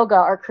teaching yoga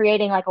or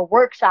creating like a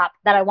workshop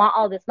that I want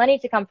all this money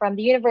to come from,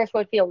 the universe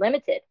would feel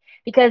limited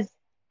because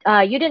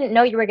you didn't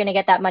know you were going to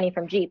get that money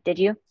from Jeep, did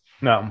you?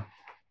 No.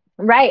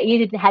 Right.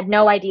 You had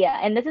no idea.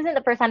 And this isn't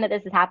the first time that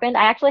this has happened.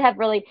 I actually have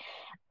really,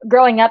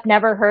 growing up,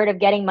 never heard of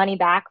getting money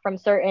back from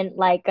certain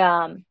like,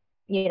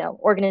 you know,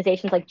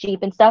 organizations like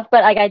Jeep and stuff.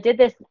 But like, I did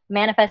this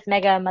Manifest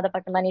Mega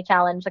Motherfucking Money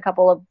Challenge a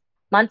couple of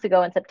months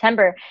ago in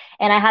September.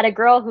 And I had a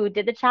girl who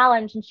did the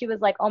challenge, and she was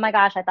like, oh my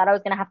gosh, I thought I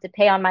was going to have to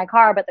pay on my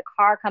car, but the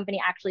car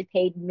company actually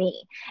paid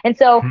me. And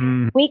so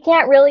we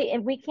can't really,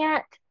 we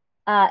can't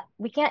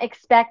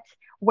expect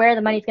where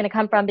the money's going to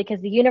come from, because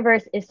the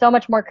universe is so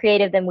much more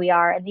creative than we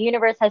are, and the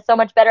universe has so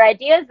much better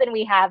ideas than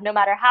we have. No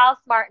matter how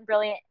smart and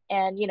brilliant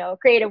and, you know,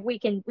 creative we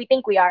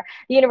think we are,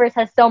 the universe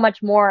has so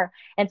much more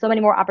and so many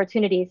more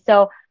opportunities.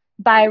 So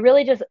by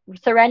really just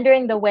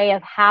surrendering the way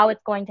of how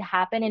it's going to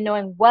happen and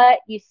knowing what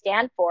you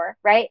stand for,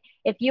 right?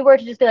 If you were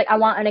to just be like, I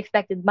want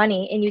unexpected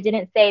money, and you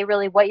didn't say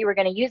really what you were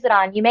going to use it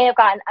on, you may have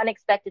gotten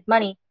unexpected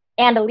money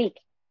and a leak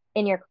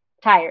in your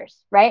tires,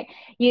 right?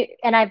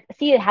 And I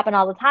see it happen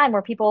all the time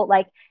where people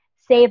like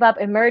save up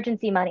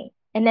emergency money,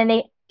 and then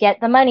they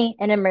get the money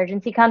and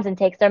emergency comes and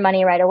takes their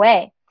money right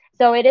away.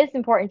 So it is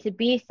important to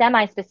be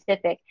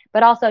semi-specific,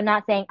 but also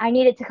not saying, I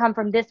need it to come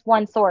from this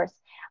one source.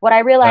 What I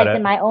realized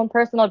in my own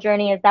personal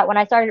journey is that when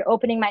I started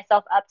opening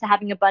myself up to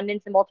having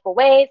abundance in multiple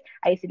ways,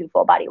 I used to do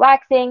full body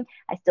waxing.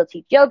 I still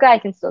teach yoga. I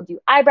can still do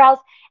eyebrows.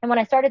 And when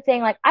I started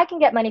saying, like, I can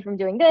get money from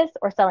doing this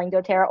or selling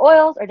doTERRA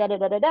oils or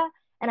da-da-da-da-da,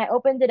 and I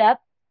opened it up,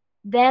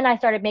 then I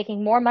started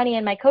making more money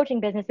in my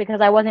coaching business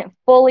because I wasn't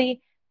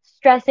fully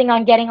stressing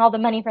on getting all the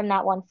money from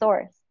that one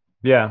source.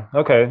 Yeah.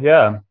 Okay.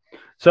 Yeah.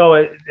 So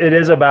it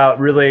is about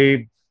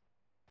really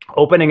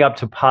opening up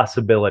to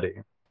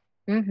possibility.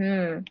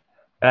 Mm-hmm.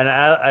 And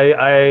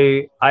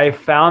I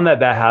found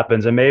that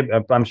happens, and maybe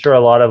I'm sure a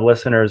lot of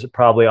listeners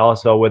probably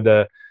also with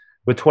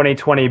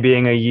 2020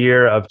 being a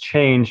year of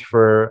change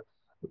for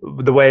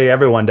the way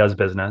everyone does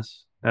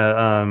business.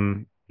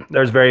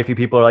 There's very few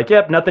people who are like,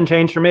 "Yep, nothing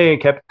changed for me.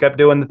 Kept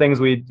doing the things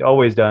we'd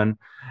always done,"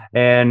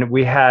 and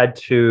we had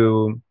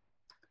to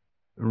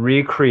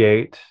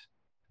recreate,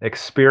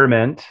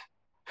 experiment,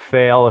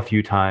 fail a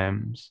few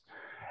times,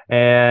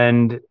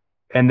 and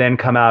then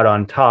come out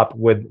on top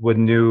with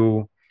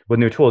new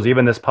tools.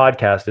 Even this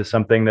podcast is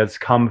something that's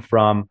come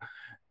from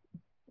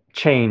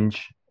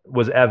change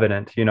was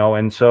evident,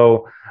 and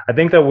so I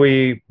think that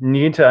we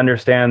need to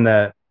understand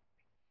that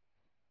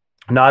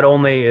not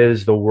only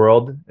is the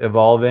world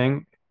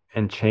evolving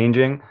and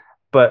changing,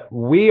 but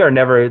we are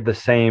never the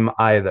same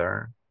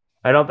either.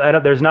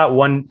 There's not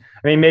one,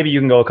 I mean, maybe you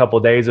can go a couple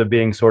of days of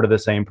being sort of the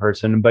same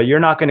person, but you're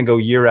not going to go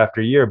year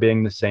after year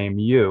being the same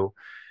you.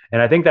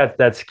 And I think that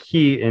that's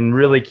key in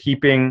really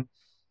keeping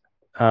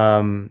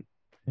um,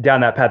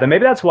 down that path. And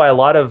maybe that's why a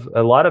lot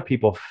of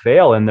people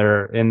fail in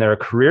their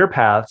career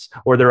paths,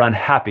 or they're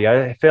unhappy.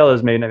 I fail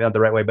is maybe not the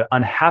right way, but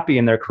unhappy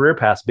in their career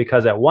paths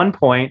because at one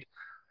point,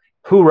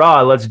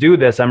 hoorah, let's do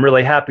this. I'm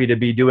really happy to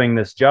be doing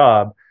this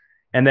job.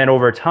 And then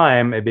over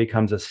time, it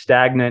becomes a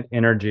stagnant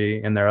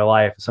energy in their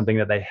life, something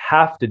that they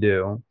have to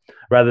do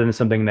rather than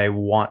something they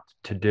want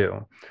to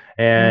do.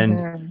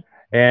 And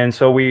Mm-hmm.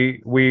 so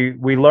we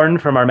learn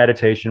from our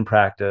meditation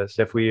practice.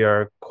 If we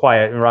are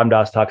quiet, and Ram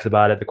Dass talks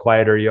about it, the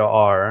quieter you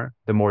are,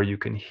 the more you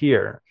can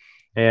hear.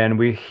 And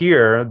we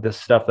hear this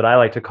stuff that I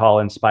like to call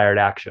inspired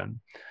action.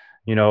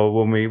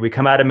 When we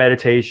come out of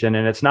meditation,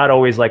 and it's not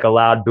always like a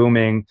loud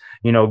booming,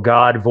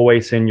 God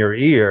voice in your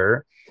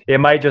ear. It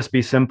might just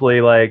be simply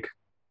like,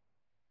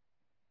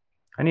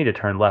 I need to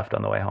turn left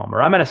on the way home,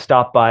 or I'm going to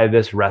stop by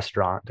this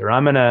restaurant, or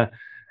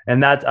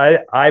and that's,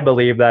 I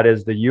believe that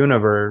is the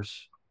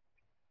universe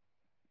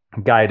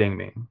guiding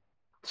me, And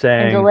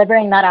saying,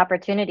 delivering that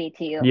opportunity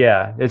to you.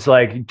 yeah, it's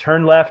like,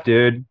 turn left,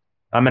 dude.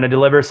 I'm going to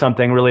deliver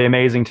something really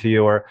amazing to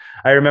you. Or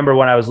I remember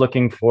when I was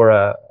looking for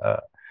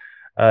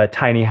a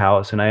tiny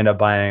house, and I ended up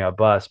buying a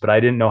bus, but I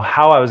didn't know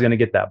how I was going to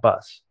get that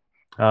bus.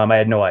 I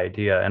had no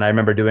idea. And I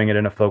remember doing it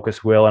in a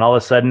focus wheel. And all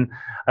of a sudden,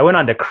 I went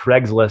on to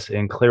Craigslist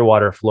in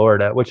Clearwater,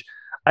 Florida, which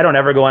I don't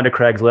ever go onto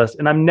Craigslist.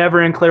 And I'm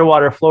never in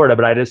Clearwater, Florida,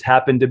 but I just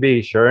happened to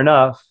be. Sure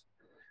enough,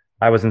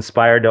 I was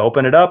inspired to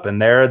open it up. And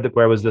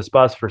where was this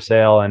bus for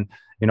sale? And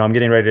I'm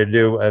getting ready to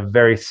do a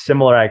very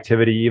similar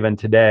activity even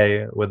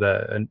today with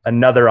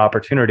another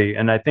opportunity.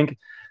 And I think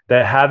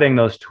that having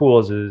those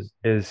tools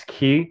is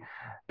key,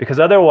 because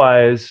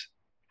otherwise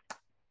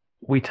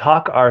we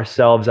talk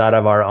ourselves out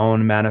of our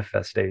own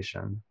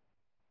manifestation.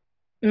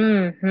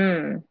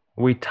 Mm-hmm.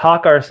 We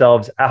talk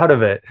ourselves out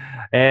of it.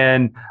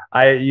 And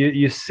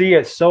you see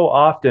it so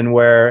often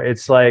where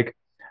it's like,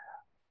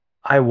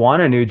 I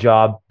want a new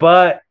job,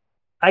 but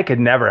I could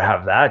never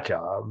have that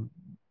job.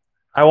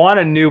 I want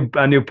a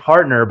new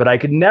partner, but I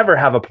could never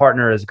have a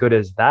partner as good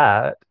as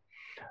that.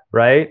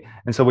 Right.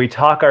 And so we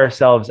talk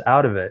ourselves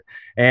out of it.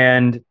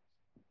 And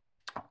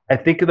I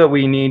think that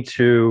we need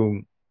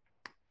to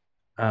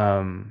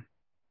um,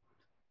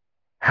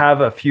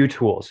 have a few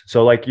tools.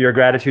 So, like, your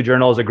gratitude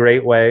journal is a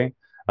great way.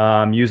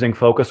 Using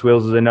focus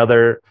wheels is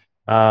another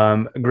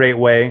great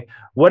way.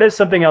 What is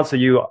something else that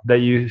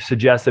you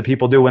suggest that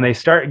people do when they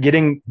start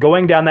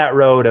going down that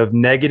road of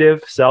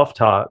negative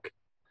self-talk,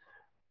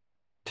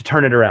 to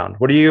turn it around?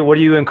 What do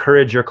you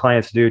encourage your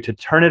clients to do to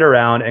turn it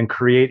around and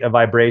create a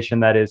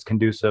vibration that is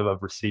conducive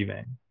of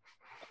receiving?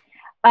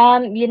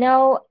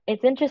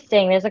 It's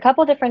interesting. There's a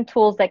couple different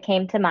tools that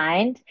came to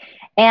mind.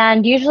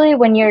 And usually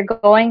when you're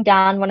going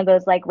down one of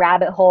those like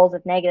rabbit holes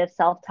of negative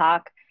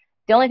self-talk,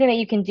 the only thing that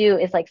you can do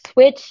is like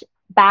switch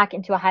back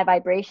into a high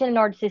vibration in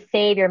order to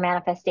save your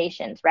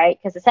manifestations, right?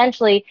 Because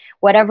essentially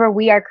whatever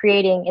we are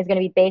creating is going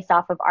to be based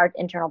off of our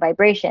internal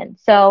vibration.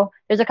 So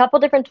there's a couple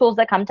different tools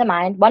that come to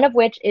mind, one of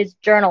which is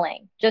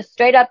journaling. Just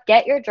straight up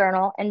get your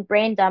journal and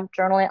brain dump,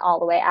 journal it all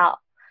the way out.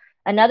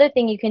 Another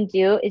thing you can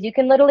do is you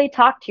can literally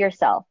talk to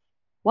yourself.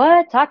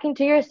 What? Talking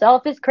to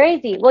yourself is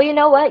crazy. Well, you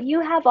know what?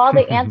 You have all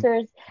the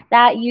answers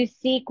that you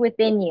seek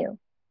within you.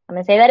 I'm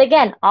going to say that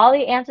again. All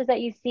the answers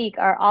that you seek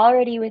are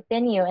already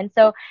within you. And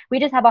so we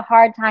just have a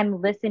hard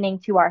time listening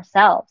to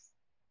ourselves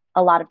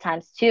a lot of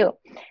times too.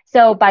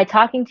 So by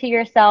talking to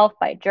yourself,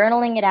 by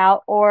journaling it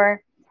out,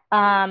 or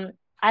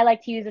I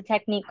like to use a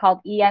technique called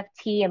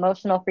EFT,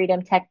 emotional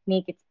freedom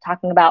technique. It's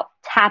talking about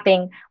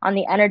tapping on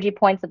the energy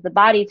points of the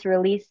body to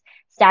release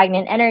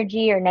stagnant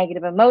energy or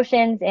negative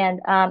emotions. And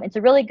it's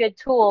a really good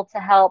tool to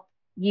help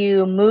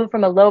you move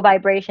from a low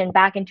vibration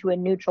back into a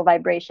neutral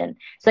vibration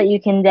so you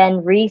can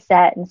then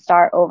reset and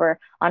start over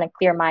on a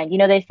clear mind.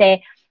 They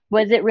say,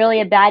 was it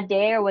really a bad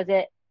day, or was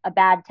it a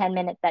bad 10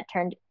 minutes that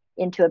turned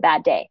into a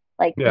bad day?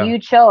 Like, Yeah. you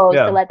chose to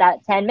Yeah. let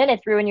that 10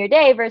 minutes ruin your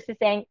day versus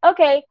saying,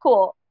 okay,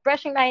 cool,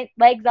 brushing my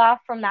legs off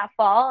from that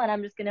fall and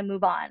I'm just going to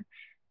move on.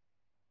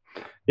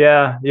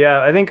 Yeah.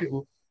 Yeah. I think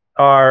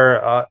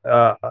our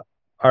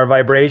our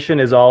vibration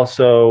is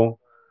also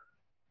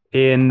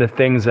in the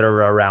things that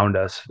are around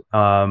us.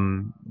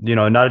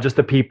 Not just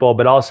the people,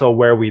 but also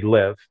where we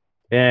live.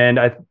 And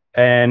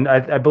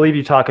I believe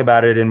you talk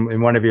about it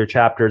in one of your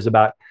chapters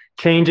about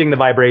changing the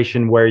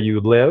vibration where you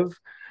live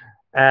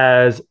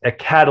as a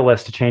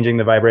catalyst to changing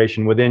the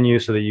vibration within you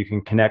so that you can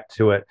connect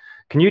to it.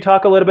 Can you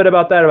talk a little bit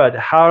about that? About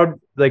how,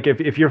 like,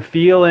 if you're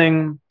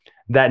feeling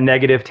that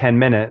negative 10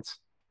 minutes,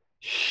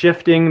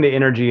 shifting the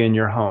energy in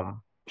your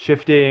home,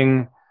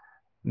 shifting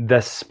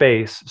the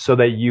space so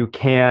that you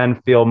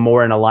can feel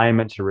more in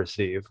alignment to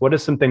receive. What are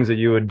some things that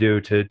you would do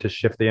to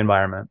shift the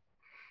environment?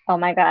 Oh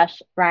my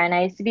gosh, Ryan,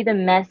 I used to be the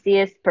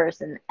messiest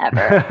person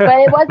ever. But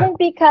it wasn't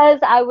because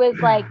I was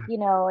like,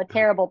 a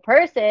terrible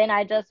person.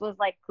 I just was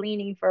like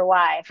cleaning for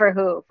why, for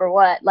who, for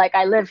what. Like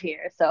I live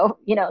here, so,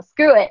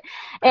 screw it.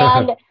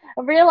 And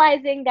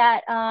realizing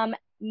that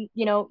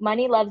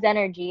money loves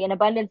energy and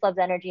abundance loves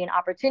energy and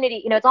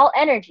opportunity, it's all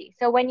energy.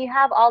 So when you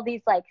have all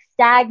these like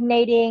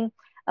stagnating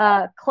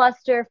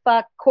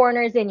clusterfuck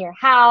corners in your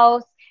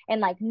house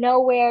and like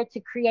nowhere to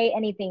create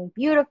anything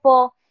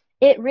beautiful,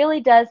 it really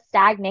does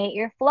stagnate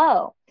your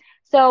flow.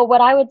 So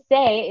what I would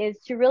say is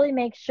to really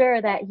make sure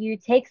that you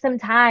take some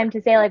time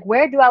to say, like,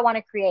 where do I want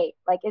to create?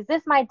 Like, is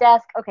this my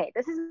desk? Okay,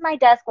 this is my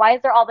desk. Why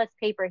is there all this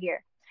paper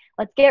here?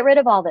 Let's get rid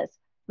of all this.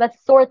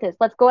 Let's sort this.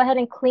 Let's go ahead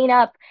and clean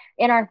up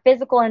in our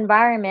physical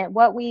environment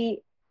where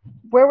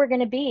we're going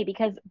to be,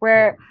 because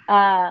where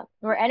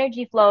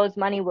energy flows,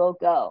 money will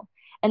go.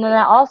 And then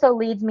that also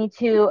leads me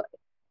to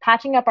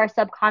patching up our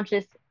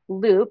subconscious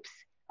loops,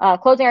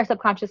 closing our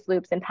subconscious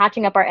loops and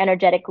patching up our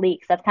energetic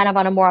leaks. That's kind of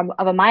on a more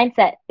of a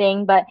mindset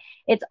thing, but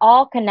it's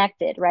all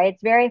connected, right?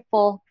 It's very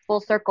full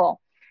circle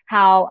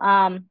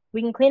how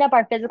we can clean up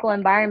our physical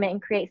environment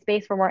and create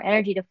space for more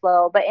energy to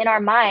flow. But in our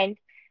mind,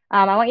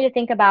 I want you to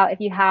think about if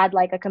you had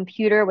like a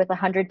computer with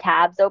 100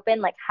 tabs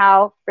open, like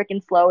how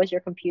freaking slow is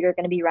your computer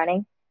going to be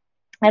running?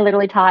 I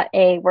literally taught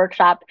a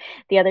workshop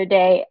the other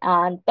day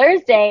on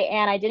Thursday,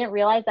 and I didn't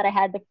realize that I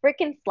had the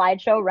freaking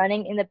slideshow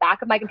running in the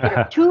back of my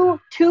computer. two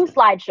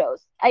slideshows.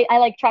 I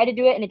like tried to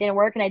do it and it didn't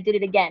work, and I did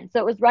it again. So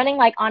it was running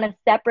like on a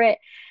separate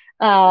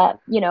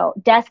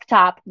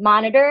desktop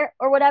monitor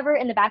or whatever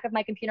in the back of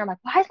my computer. I'm like,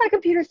 why is my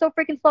computer so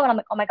freaking slow? And I'm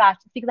like, oh my gosh,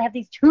 it's because I have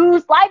these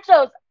 2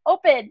 slideshows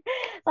open.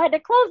 So I had to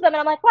close them, and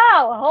I'm like,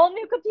 wow, a whole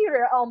new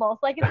computer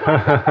almost. Like, it's going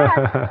so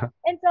fast.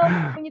 And so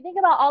when you think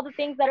about all the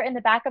things that are in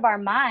the back of our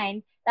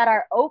mind that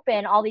are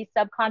open, all these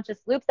subconscious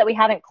loops that we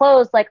haven't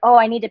closed, like, oh,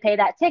 I need to pay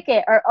that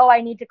ticket, or oh,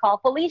 I need to call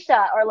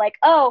Felicia, or like,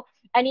 oh,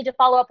 I need to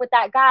follow up with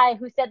that guy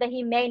who said that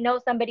he may know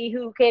somebody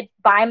who could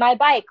buy my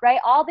bike, right?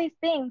 All these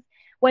things,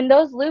 when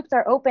those loops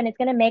are open, it's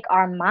going to make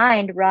our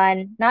mind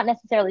run, not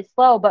necessarily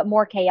slow, but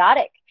more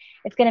chaotic.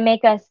 It's going to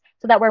make us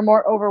so that we're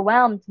more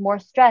overwhelmed, more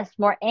stressed,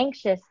 more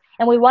anxious.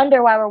 And we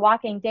wonder why we're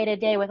walking day to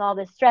day with all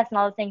this stress and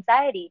all this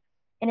anxiety.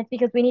 And it's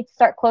because we need to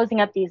start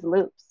closing up these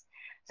loops.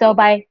 So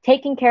by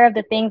taking care of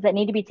the things that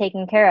need to be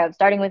taken care of,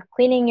 starting with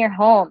cleaning your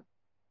home,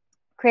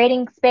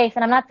 creating space.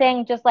 And I'm not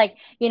saying just like,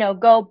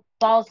 go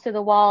balls to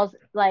the walls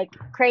like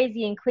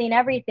crazy and clean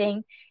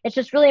everything. It's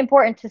just really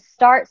important to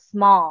start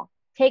small.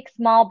 Take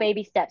small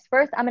baby steps.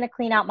 First, I'm going to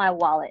clean out my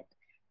wallet.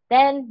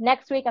 Then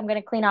next week, I'm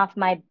going to clean off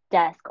my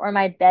desk or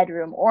my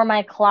bedroom or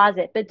my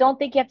closet. But don't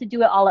think you have to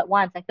do it all at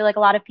once. I feel like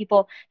a lot of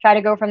people try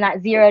to go from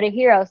that 0 to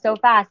hero so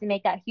fast and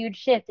make that huge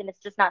shift, and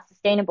it's just not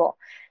sustainable.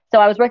 So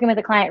I was working with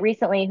a client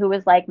recently who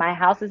was like, my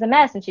house is a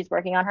mess, and she's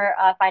working on her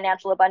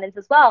financial abundance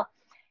as well.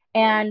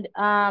 And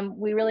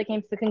we really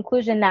came to the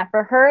conclusion that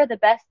for her, the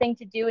best thing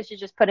to do is to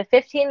just put a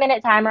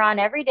 15-minute timer on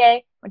every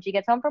day when she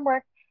gets home from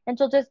work, and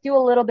she'll just do a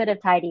little bit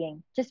of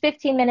tidying, just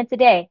 15 minutes a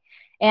day.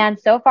 And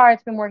so far,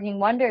 it's been working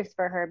wonders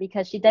for her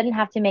because she didn't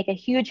have to make a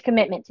huge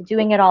commitment to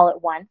doing it all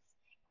at once.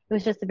 It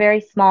was just a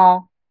very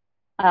small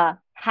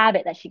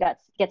habit that she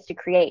gets to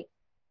create.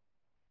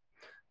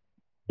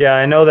 Yeah,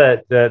 I know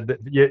that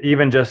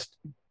even just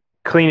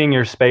cleaning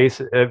your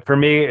space, for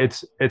me,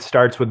 it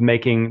starts with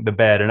making the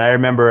bed. And I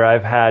remember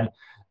I've had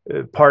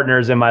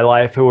partners in my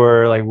life who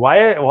were like,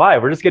 why?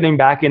 We're just getting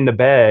back in the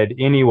bed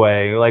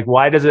anyway. Like,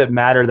 why does it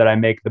matter that I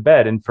make the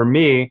bed? And for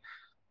me,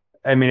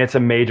 I mean, it's a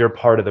major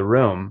part of the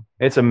room.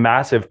 It's a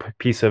massive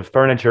piece of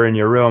furniture in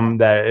your room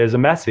that is a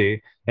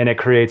messy, and it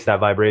creates that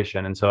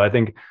vibration. And so I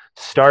think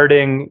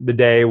starting the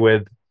day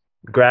with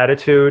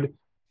gratitude,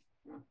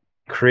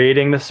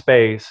 creating the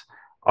space,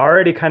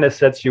 already kind of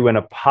sets you in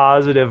a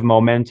positive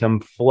momentum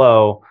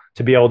flow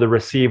to be able to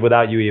receive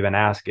without you even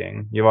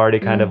asking. You've already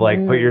kind of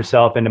like put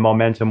yourself into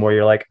momentum where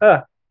you're like,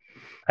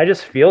 I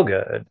just feel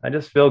good. I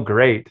just feel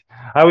great.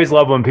 I always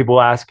love when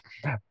people ask,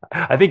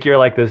 I think you're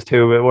like this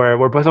too,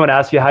 where someone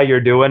asks you how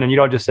you're doing and you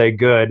don't just say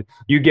good.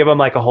 You give them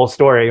like a whole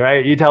story,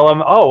 right? You tell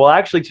them, oh, well,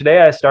 actually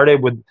today I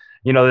started with,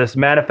 this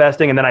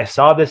manifesting, and then I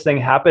saw this thing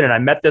happen and I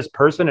met this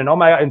person, and oh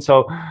my God. And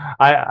so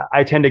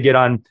I tend to get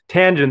on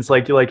tangents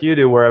like you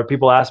do, where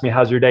people ask me,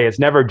 how's your day? It's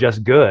never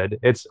just good.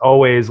 It's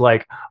always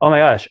like, oh my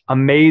gosh,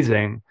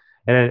 amazing.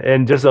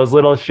 And just those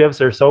little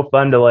shifts are so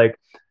fun to like,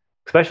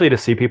 especially to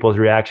see people's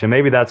reaction.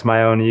 Maybe that's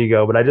my own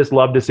ego, but I just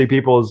love to see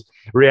people's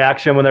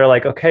reaction when they're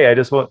like, okay, I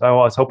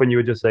was hoping you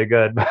would just say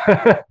good.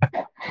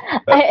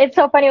 It's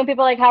so funny when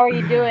people are like, how are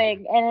you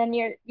doing? And then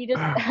you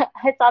just,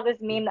 I saw this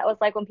meme that was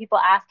like when people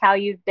ask how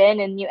you've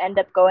been and you end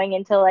up going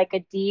into like a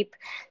deep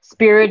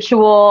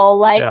spiritual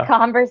like Yeah.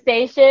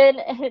 conversation.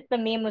 The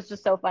meme was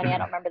just so funny. I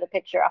don't remember the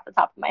picture off the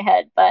top of my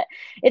head, but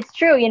it's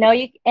true,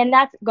 and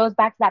that goes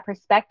back to that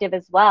perspective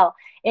as well.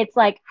 It's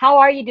like, how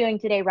are you doing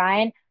today,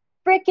 Ryan?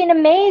 Freaking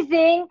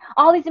amazing.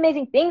 All these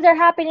amazing things are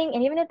happening.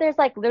 And even if there's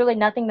like literally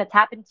nothing that's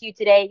happened to you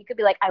today, you could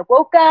be like, I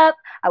woke up,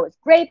 I was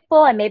grateful,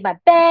 I made my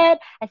bed,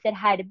 I said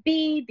hi to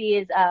B. B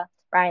is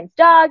Ryan's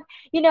dog,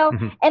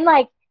 Mhm. and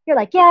like you're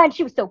like, yeah, and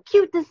she was so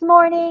cute this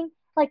morning.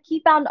 Like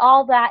he found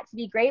all that to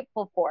be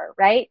grateful for,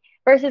 right?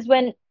 Versus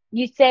when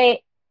you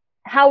say,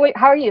 how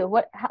are you?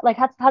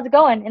 How's it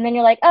going? And then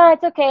you're like, oh,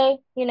 it's okay,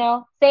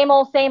 same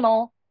old, same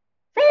old.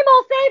 Same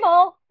old, same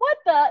old. What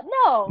the?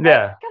 No, like,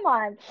 Yeah. come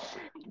on.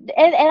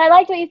 And I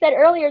liked what you said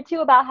earlier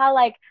too about how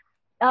like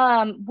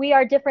we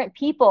are different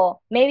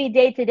people, maybe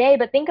day to day,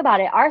 but think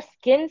about it. Our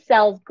skin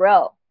cells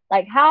grow.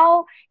 Like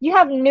how you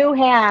have new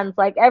hands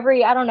like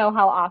every, I don't know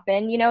how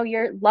often,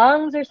 your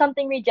lungs or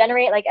something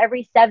regenerate like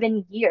every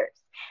 7 years.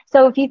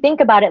 So if you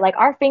think about it, like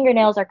our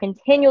fingernails are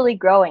continually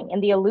growing,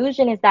 and the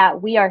illusion is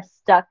that we are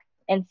stuck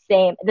and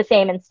the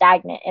same and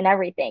stagnant in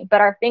everything. But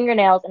our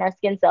fingernails and our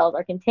skin cells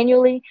are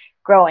continually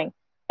growing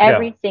Yeah.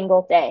 every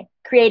single day,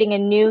 creating a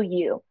new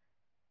you.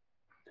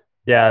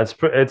 Yeah.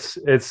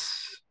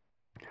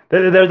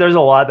 There's a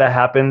lot that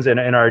happens in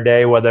our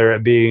day, whether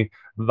it be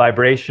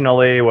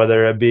vibrationally,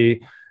 whether it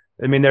be,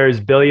 I mean, there's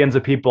billions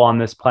of people on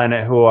this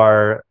planet who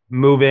are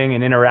moving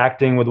and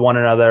interacting with one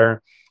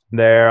another.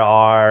 There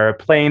are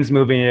planes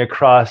moving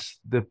across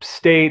the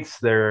states,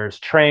 there's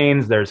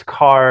trains, there's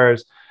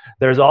cars,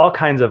 there's all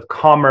kinds of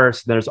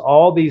commerce. There's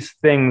all these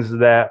things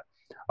that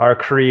are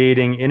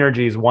creating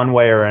energies one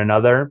way or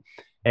another.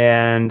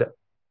 And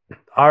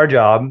our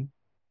job,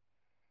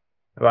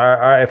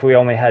 if we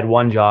only had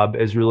one job,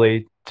 is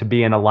really to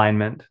be in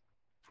alignment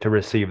to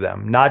receive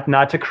them,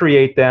 not to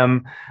create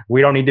them.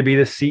 We don't need to be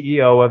the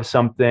CEO of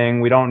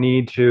something. We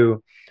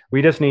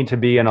just need to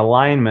be in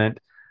alignment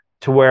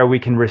to where we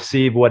can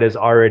receive what is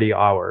already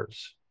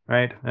ours,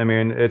 right? I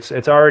mean, it's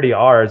already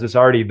ours. It's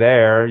already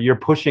there. You're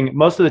pushing,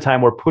 most of the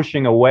time we're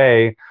pushing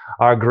away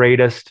our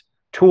greatest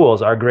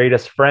tools, our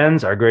greatest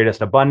friends, our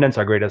greatest abundance,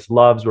 our greatest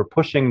loves. We're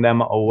pushing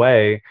them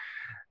away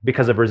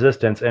because of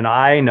resistance. And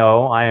I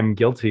know I am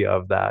guilty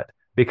of that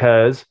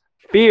because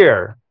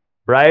fear,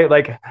 right?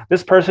 Like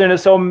this person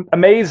is so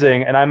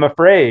amazing and I'm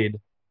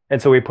afraid.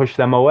 And so we push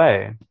them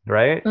away,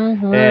 right?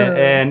 Mm-hmm.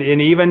 And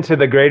even to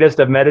the greatest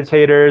of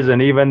meditators,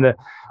 and even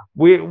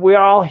we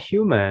are all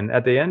human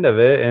at the end of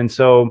it. And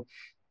so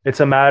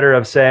it's a matter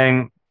of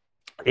saying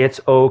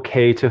it's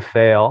okay to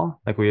fail,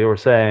 like we were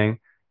saying.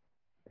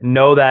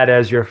 Know that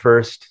as your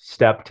first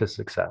step to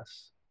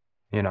success.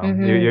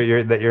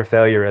 Mm-hmm. That your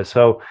failure is.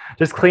 So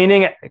just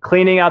cleaning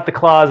out the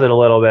closet a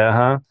little bit,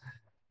 huh?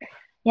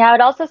 Yeah, I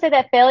would also say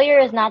that failure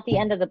is not the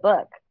end of the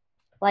book.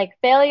 Like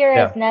failure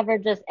has Yeah. never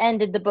just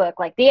ended the book,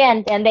 like the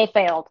end and they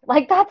failed.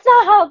 Like that's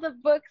not how the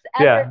books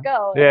ever Yeah.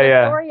 go. And Yeah. the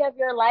Yeah. story of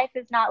your life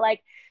is not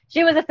like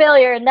she was a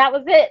failure and that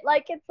was it.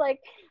 Like it's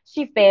like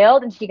she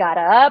failed and she got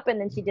up and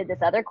then she did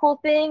this other cool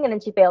thing and then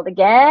she failed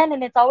again.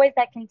 And it's always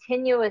that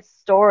continuous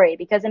story.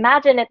 Because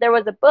imagine if there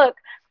was a book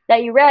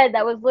that you read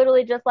that was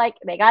literally just like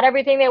they got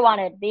everything they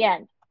wanted, the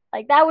end.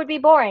 Like that would be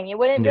boring. It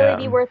wouldn't really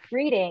be Yeah. worth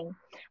reading.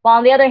 While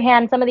on the other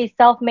hand, some of these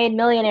self-made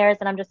millionaires,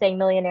 and I'm just saying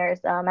millionaires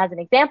as an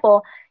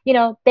example,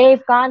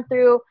 they've gone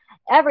through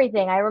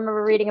everything. I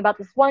remember reading about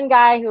this one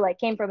guy who like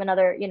came from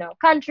another,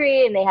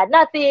 country and they had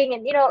nothing.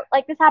 And,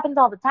 like this happens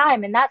all the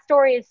time. And that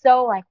story is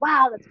so like,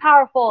 wow, that's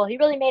powerful. He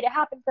really made it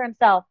happen for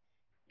himself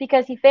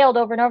because he failed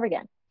over and over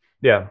again.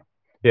 Yeah.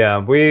 Yeah.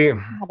 We He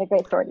had a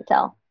great story to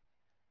tell.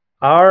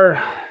 are,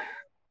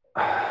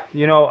 I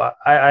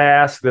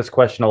ask this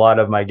question a lot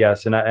of my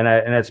guests, and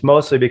it's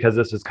mostly because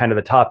this is kind of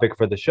the topic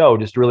for the show,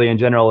 just really in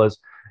general,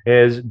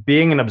 is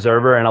being an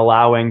observer and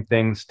allowing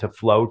things to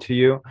flow to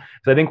you.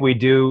 Because I think we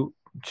do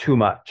too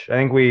much. I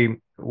think we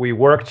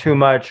work too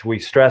much, we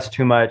stress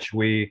too much,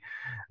 we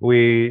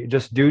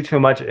just do too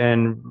much.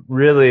 And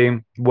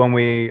really, when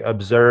we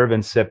observe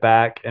and sit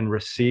back and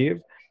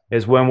receive,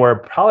 is when we're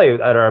probably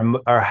at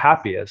our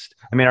happiest.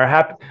 I mean,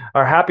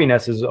 our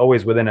happiness is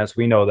always within us.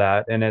 We know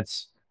that, and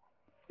it's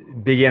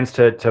begins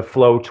to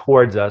flow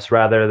towards us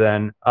rather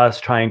than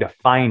us trying to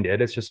find it.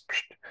 It's just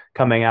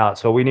coming out.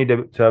 So we need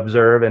to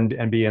observe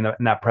and be in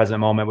that present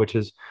moment, which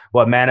is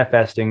what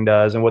manifesting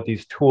does and what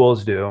these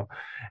tools do.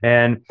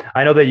 And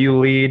I know that you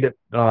lead,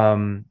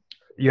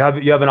 you have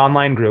an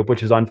online group,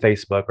 which is on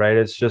Facebook, right?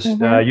 It's just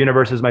Mm-hmm.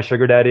 Universe is My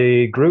Sugar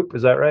Daddy group.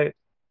 Is that right?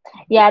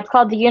 Yeah, it's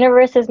called The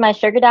Universe is My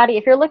Sugar Daddy.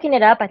 If you're looking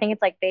it up, I think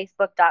it's like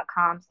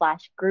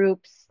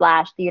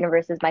facebook.com/groups/The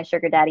Universe is My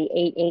Sugar Daddy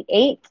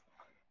 888.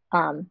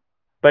 Yeah,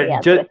 But that's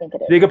what just I think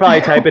it you is. could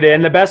probably type it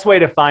in. The best way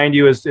to find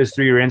you is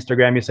through your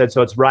Instagram. You said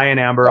so. It's Ryan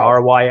Amber, Yes.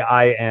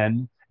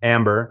 RYIN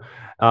Amber,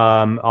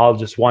 all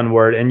just one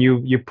word. And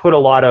you put a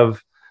lot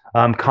of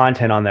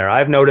content on there.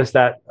 I've noticed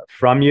that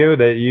from you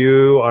that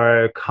you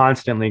are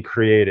constantly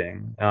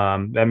creating,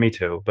 and me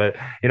too, but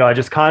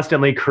just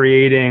constantly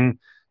creating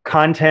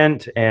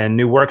content and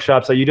new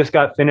workshops. So you just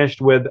got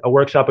finished with a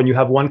workshop, and you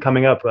have one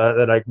coming up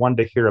that I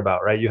wanted to hear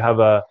about, right? You have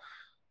a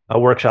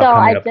workshop So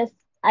coming up.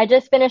 I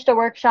just finished a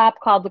workshop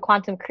called the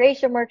Quantum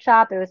Creation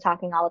Workshop. It was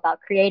talking all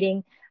about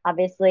creating,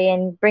 obviously,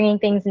 and bringing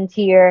things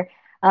into your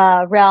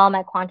realm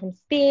at quantum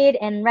speed.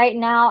 And right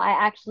now,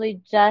 I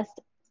actually just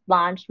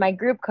launched my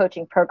group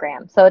coaching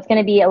program. So it's going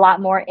to be a lot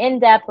more in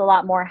depth, a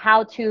lot more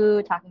how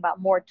to, talking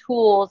about more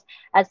tools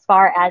as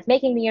far as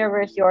making the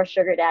universe your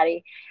sugar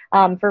daddy,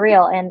 for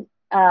real. And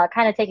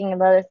kind of taking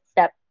another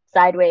step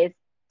sideways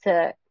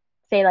to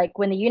say, like,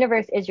 when the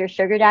universe is your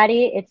sugar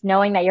daddy, it's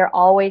knowing that you're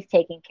always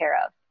taken care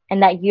of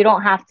and that you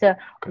don't have to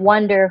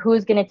wonder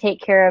who's going to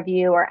take care of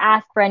you or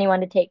ask for anyone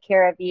to take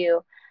care of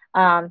you.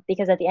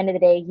 Because at the end of the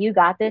day, you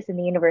got this and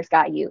the universe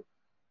got you.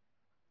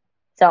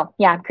 So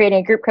yeah, I'm creating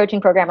a group coaching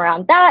program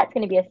around that. It's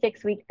going to be a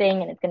 6-week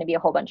thing, and it's going to be a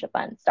whole bunch of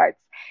fun. It starts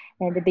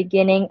in the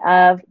beginning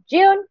of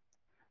June.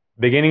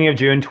 Beginning of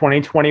June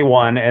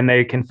 2021, and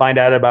they can find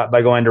out about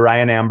by going to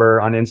Ryan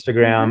Amber on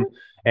Instagram,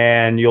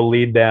 and you'll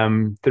lead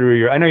them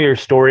through I know your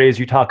stories.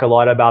 You talk a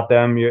lot about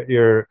them.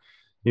 You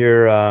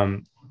do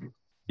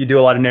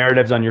a lot of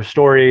narratives on your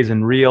stories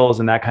and reels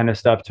and that kind of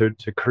stuff to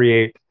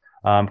create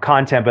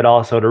content, but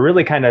also to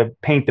really kind of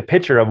paint the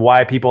picture of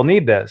why people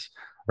need this,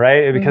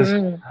 right? Because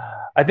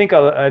I think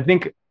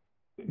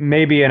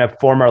maybe in a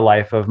former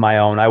life of my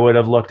own, I would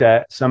have looked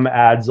at some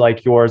ads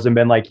like yours and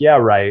been like, yeah,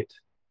 right.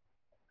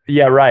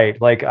 Yeah, right.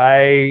 Like,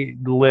 I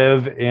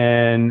live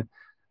in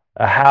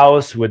a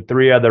house with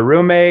 3 other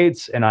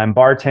roommates, and I'm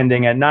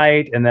bartending at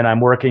night, and then I'm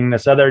working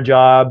this other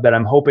job that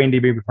I'm hoping to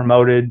be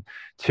promoted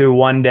to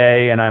one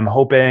day, and I'm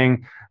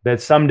hoping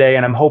that someday,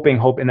 and I'm hoping,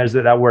 and there's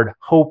that word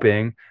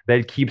hoping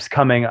that keeps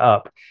coming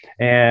up.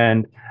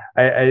 And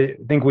I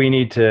think we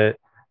need to,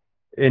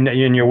 in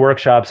your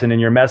workshops and in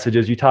your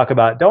messages, you talk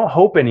about don't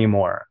hope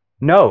anymore.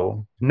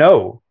 No,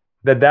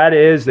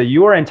 that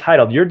you are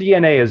entitled. Your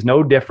DNA is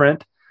no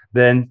different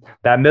than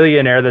that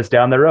millionaire that's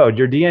down the road.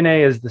 Your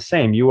DNA is the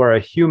same. You are a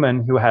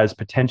human who has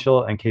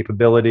potential and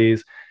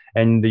capabilities,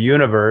 and the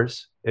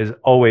universe is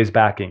always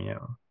backing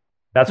you.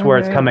 That's where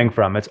it's coming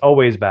from. It's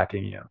always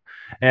backing you.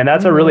 And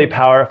that's a really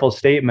powerful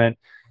statement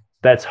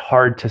that's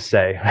hard to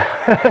say.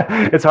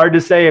 It's hard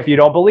to say if you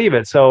don't believe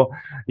it. So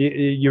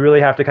you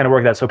really have to kind of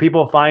work that. So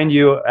people find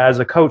you as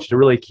a coach to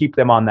really keep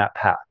them on that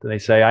path. They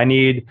say, I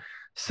need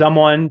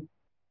someone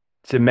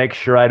to make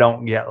sure I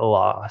don't get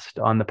lost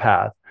on the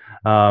path.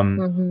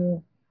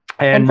 And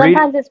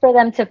sometimes it's for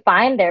them to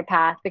find their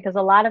path, because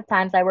a lot of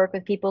times I work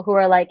with people who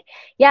are like,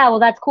 yeah, well,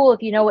 that's cool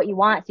if you know what you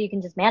want, so you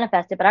can just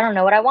manifest it, but I don't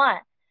know what I want.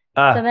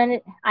 So then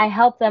I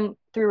help them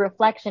through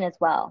reflection as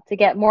well to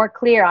get more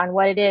clear on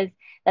what it is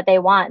that they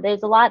want.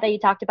 There's a lot that you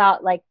talked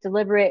about, like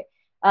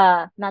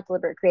not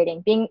deliberate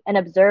creating, being an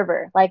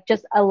observer, like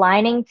just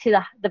aligning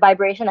to the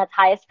vibration that's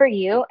highest for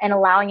you and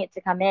allowing it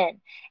to come in.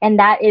 And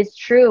that is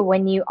true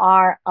when you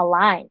are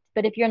aligned.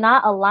 But if you're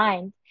not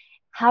aligned,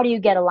 how do you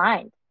get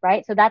aligned,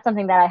 right? So that's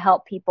something that I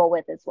help people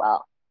with as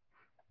well.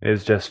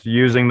 Is just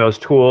using those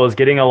tools,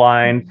 getting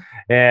aligned,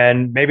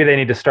 and maybe they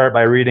need to start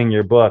by reading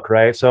your book,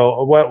 right?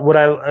 So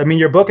I mean,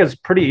 your book is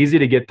pretty easy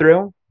to get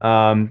through.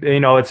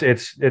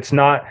 It's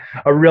not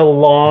a real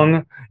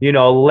long,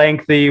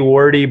 lengthy,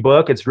 wordy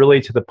book. It's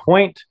really to the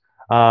point.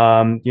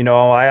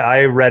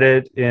 I read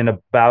it in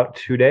about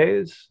 2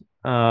 days.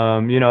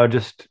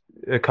 Just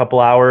a couple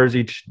hours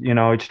each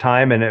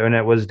time, and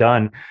it was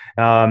done.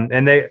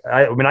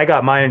 I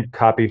got my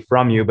copy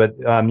from you, but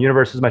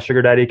Universe is My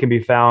Sugar Daddy can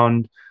be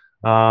found.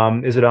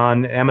 Is it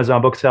on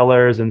Amazon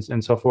booksellers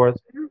and so forth?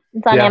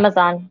 It's on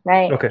Amazon,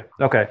 right?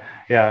 Okay.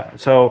 Yeah.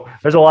 So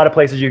there's a lot of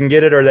places you can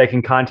get it, or they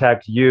can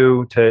contact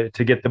you to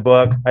get the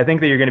book. I think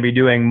that you're going to be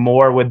doing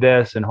more with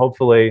this, and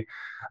hopefully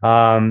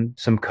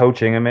some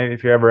coaching. And maybe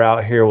if you're ever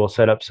out here, we'll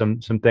set up some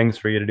things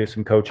for you to do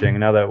some coaching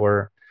now that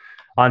we're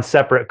on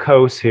separate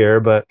coasts here,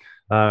 but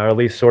or at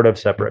least sort of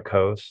separate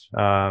coasts.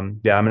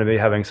 I'm going to be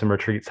having some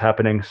retreats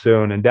happening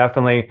soon. And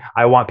definitely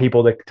I want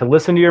people to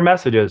listen to your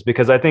messages,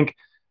 because I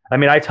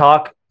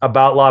talk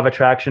about law of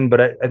attraction,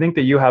 but I think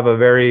that you have a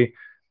very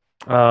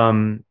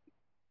no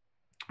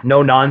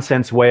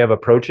nonsense way of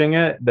approaching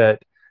it that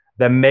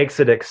makes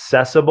it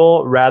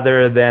accessible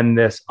rather than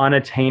this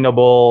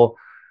unattainable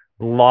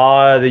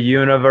law of the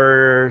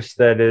universe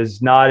that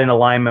is not in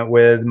alignment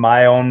with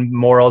my own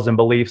morals and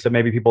beliefs that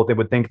maybe people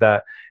would think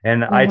that.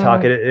 And I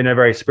talk it in a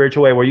very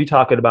spiritual way, where you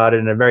talk about it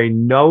in a very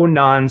no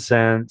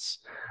nonsense,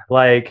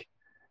 like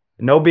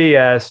no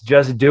BS,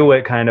 just do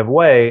it kind of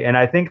way. And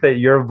I think that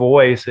your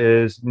voice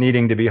is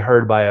needing to be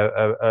heard by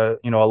a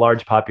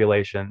large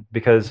population,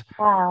 because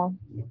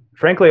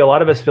frankly, a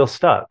lot of us feel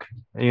stuck.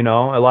 A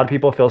lot of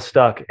people feel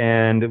stuck,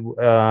 and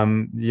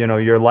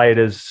your light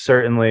is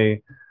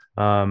certainly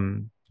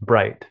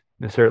bright.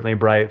 It's certainly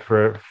bright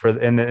for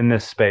in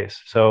this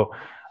space. So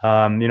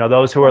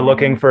those who are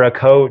looking for a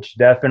coach,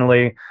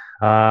 definitely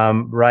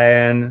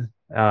Ryan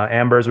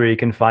Amber's where you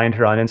can find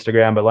her on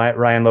Instagram, but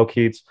Ryan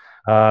Lokeets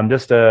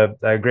Just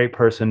a great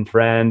person,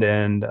 friend,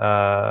 and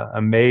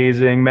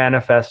amazing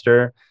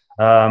manifester.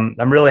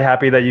 I'm really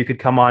happy that you could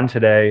come on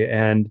today.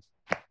 And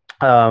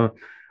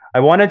I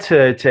wanted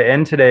to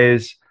end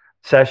today's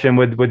session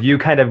with you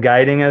kind of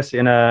guiding us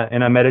in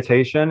a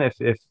meditation.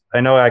 If I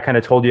know I kind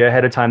of told you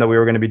ahead of time that we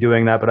were going to be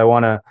doing that, but I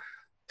want to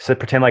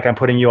pretend like I'm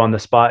putting you on the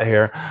spot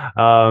here.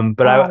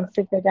 But I'm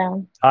super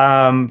down.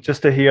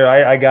 just to hear,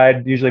 I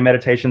guide usually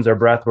meditations or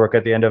breath work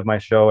at the end of my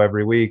show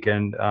every week,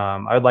 and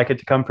I would like it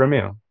to come from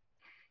you.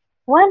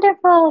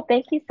 Wonderful.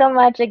 Thank you so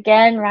much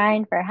again,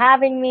 Ryan, for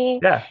having me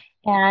Yeah.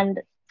 and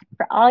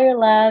for all your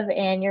love.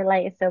 And your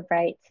light is so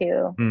bright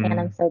too. And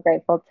I'm Mm. so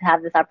grateful to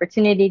have this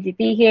opportunity to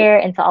be here.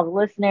 And to all the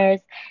listeners,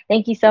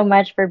 thank you so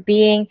much for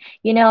being.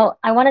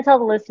 I want to tell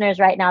the listeners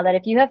right now that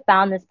if you have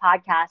found this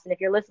podcast and if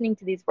you're listening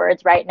to these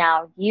words right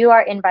now, you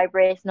are in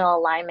vibrational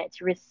alignment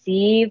to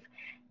receive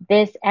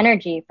this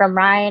energy from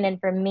Ryan and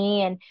from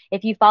me. And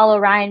if you follow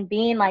Ryan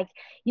Bean, like,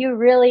 you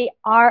really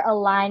are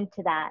aligned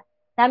to that.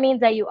 That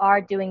means that you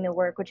are doing the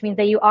work, which means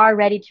that you are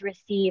ready to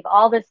receive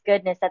all this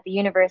goodness that the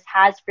universe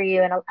has for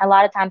you. And a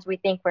lot of times we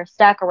think we're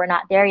stuck or we're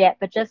not there yet,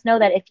 but just know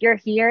that if you're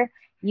here,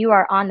 you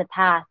are on the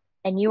path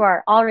and you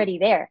are already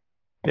there,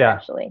 Yeah.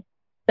 essentially.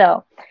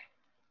 So,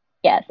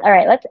 yes. All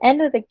right. Let's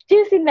end with a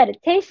juicy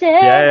meditation.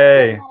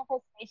 Yay.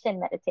 Manifestation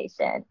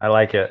meditation. I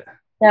like it.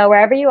 So,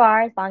 wherever you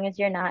are, as long as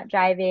you're not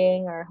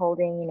driving or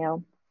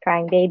holding,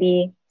 crying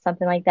baby,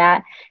 something like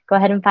that, go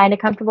ahead and find a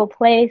comfortable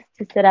place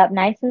to sit up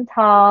nice and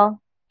tall.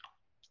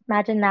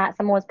 Imagine that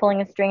someone was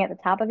pulling a string at the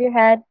top of your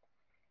head,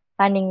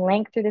 finding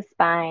length through the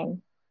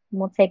spine. And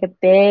we'll take a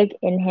big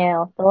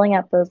inhale, filling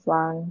up those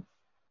lungs.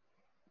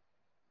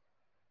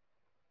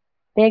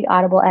 Big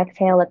audible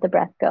exhale, let the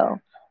breath go.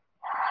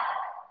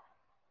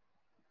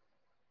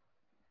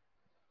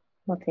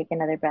 We'll take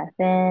another breath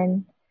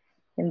in,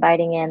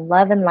 inviting in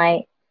love and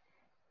light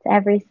to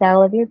every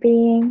cell of your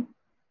being.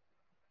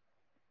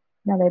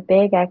 Another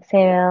big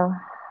exhale,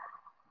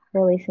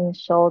 releasing the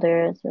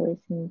shoulders,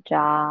 releasing the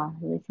jaw,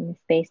 releasing the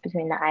space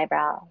between the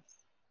eyebrows.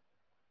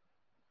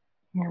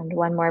 And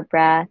one more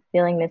breath,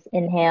 feeling this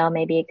inhale,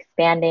 maybe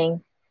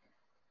expanding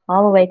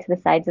all the way to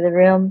the sides of the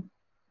room.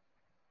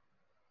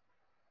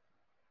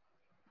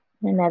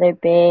 Another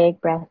big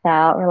breath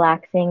out,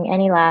 relaxing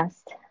any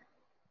last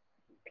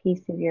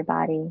piece of your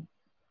body,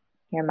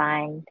 your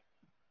mind.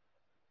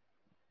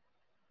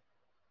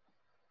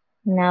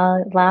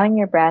 Now allowing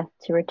your breath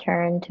to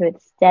return to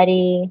its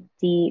steady,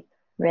 deep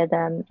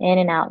rhythm in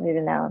and out through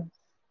the nose.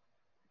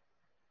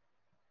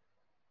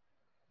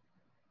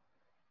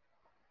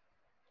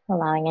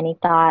 Allowing any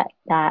thought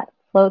that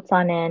floats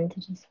on in to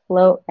just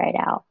float right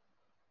out.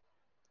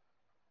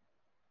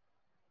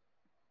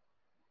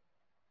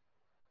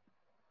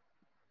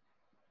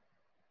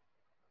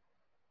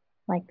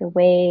 Like the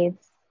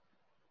waves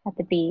at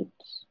the beach,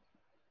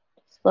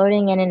 just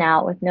floating in and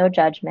out with no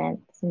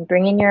judgments and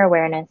bringing your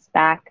awareness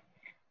back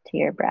to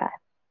your breath.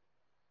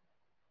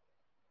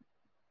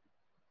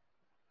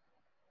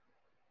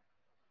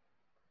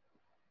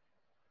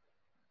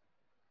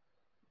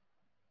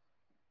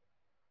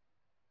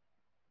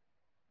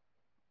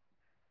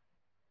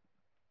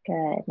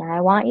 Good. Now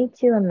I want you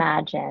to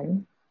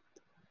imagine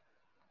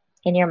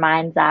in your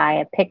mind's eye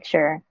a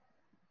picture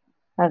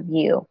of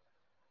you,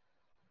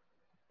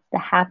 the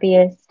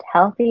happiest,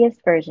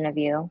 healthiest version of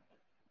you.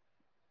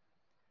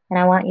 And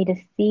I want you to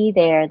see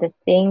there the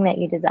thing that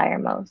you desire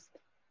most,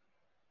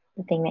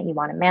 the thing that you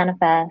want to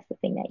manifest, the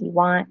thing that you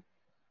want.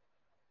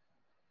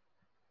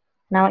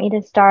 And I want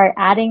you to start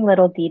adding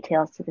little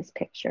details to this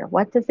picture.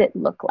 What does it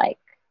look like?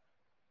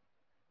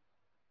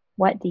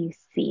 What do you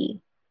see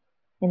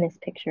in this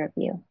picture of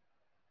you?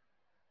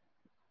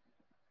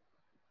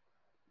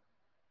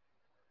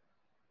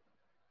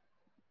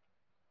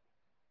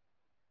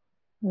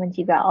 Once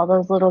you've got all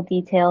those little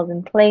details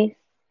in place,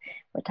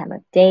 what time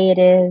of day it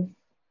is,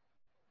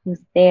 who's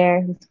there,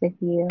 who's with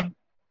you.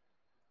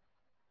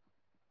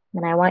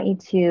 And I want you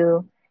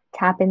to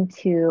tap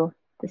into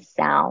the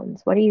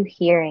sounds. What are you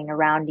hearing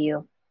around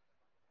you?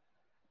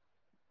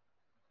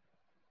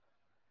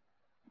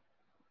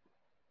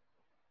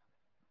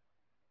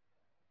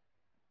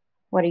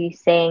 What are you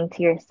saying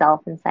to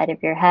yourself inside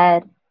of your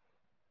head?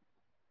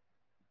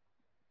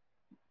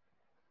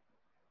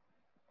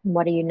 And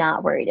what are you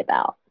not worried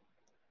about?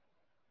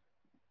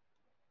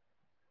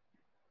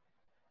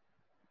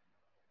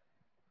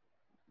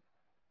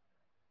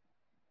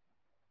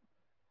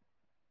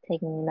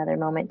 Taking another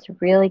moment to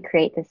really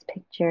create this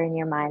picture in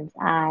your mind's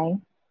eye.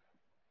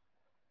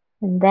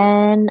 And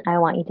then I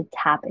want you to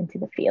tap into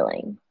the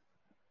feeling.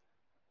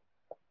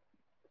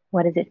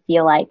 What does it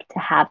feel like to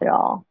have it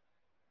all?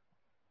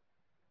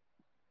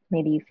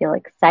 Maybe you feel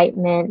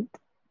excitement.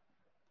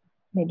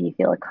 Maybe you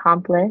feel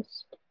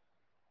accomplished.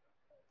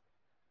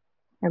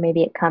 Or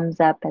maybe it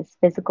comes up as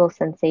physical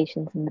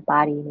sensations in the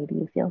body. Maybe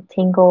you feel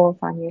tingles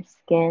on your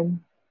skin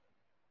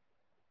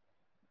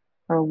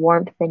or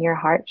warmth in your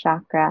heart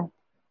chakra.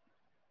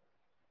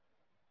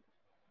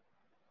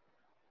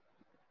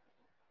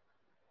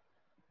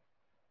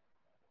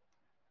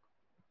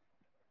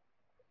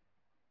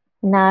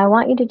 Now I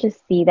want you to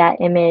just see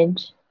that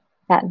image,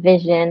 that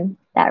vision,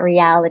 that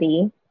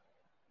reality.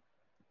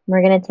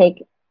 We're going to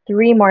take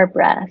 3 more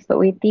breaths, but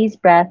with these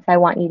breaths, I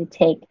want you to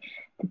take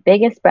the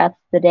biggest breaths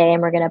of the day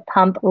and we're going to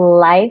pump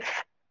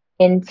life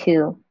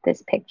into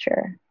this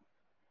picture.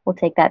 We'll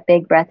take that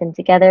big breath in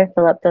together,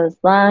 fill up those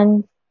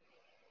lungs,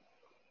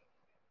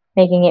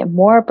 making it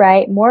more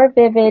bright, more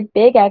vivid.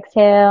 Big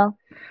exhale.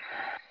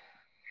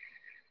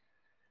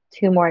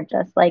 2 more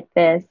just like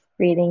this.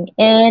 Breathing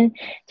in,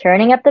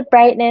 turning up the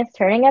brightness,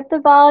 turning up the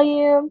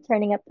volume,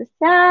 turning up the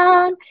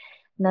sound.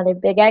 Another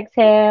big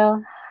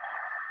exhale.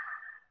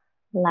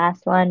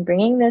 Last one,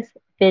 bringing this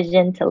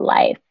vision to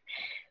life.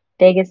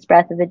 Biggest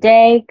breath of the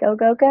day. Go,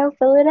 go, go.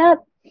 Fill it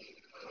up.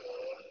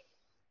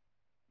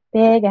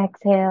 Big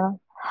exhale.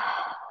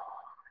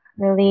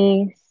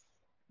 Release,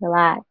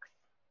 relax,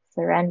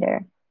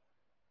 surrender.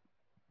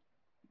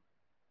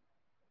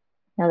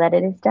 Know that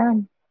it is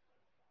done.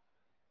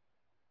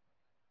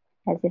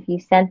 As if you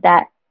sent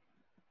that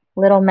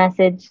little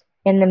message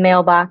in the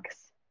mailbox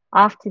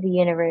off to the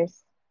universe,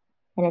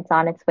 and it's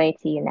on its way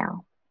to you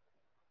now,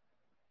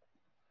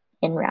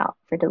 en route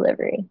for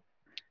delivery.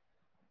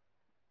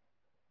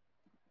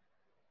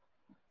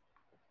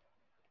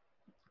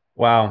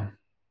 Wow.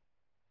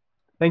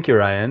 Thank you,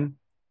 Ryan.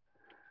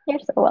 You're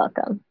so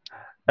welcome.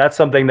 That's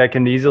something that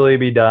can easily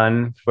be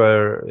done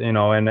for, in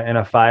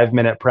a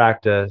 5-minute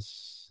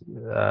practice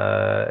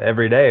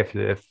every day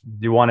if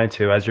you wanted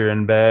to, as you're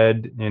in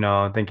bed,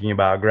 thinking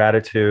about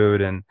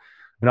gratitude and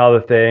all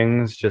the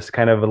things. Just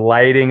kind of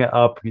lighting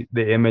up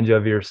the image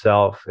of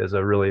yourself is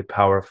a really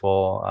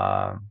powerful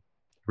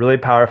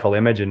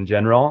image in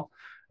general.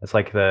 It's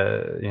like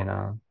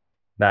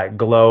that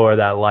glow or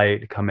that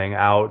light coming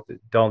out.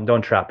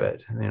 Don't trap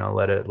it,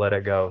 let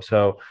it go.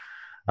 So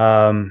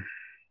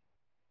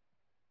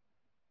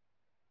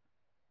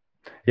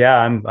yeah,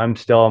 I'm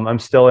still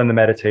in the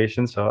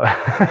meditation. So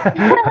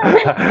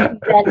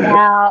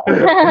Now.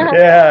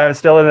 Yeah, I'm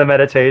still in the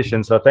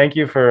meditation. So thank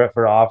you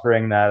for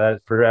offering that.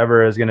 That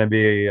forever is going to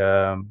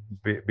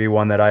be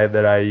one that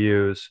I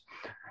use.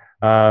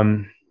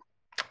 The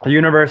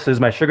Universe is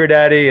My Sugar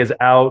Daddy is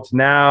out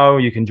now.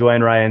 You can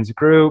join Ryan's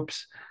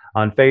groups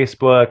on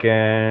Facebook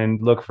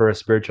and look for a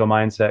spiritual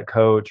mindset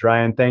coach.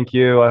 Ryan, thank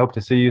you. I hope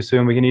to see you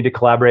soon. We need to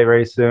collaborate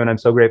very soon. I'm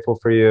so grateful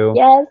for you.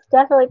 Yes,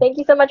 definitely. Thank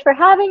you so much for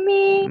having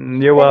me.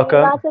 You're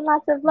welcome. Lots and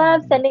lots of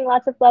love. Sending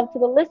lots of love to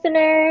the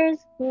listeners.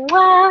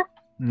 Mwah.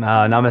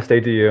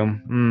 Namaste to you.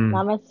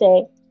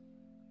 Namaste.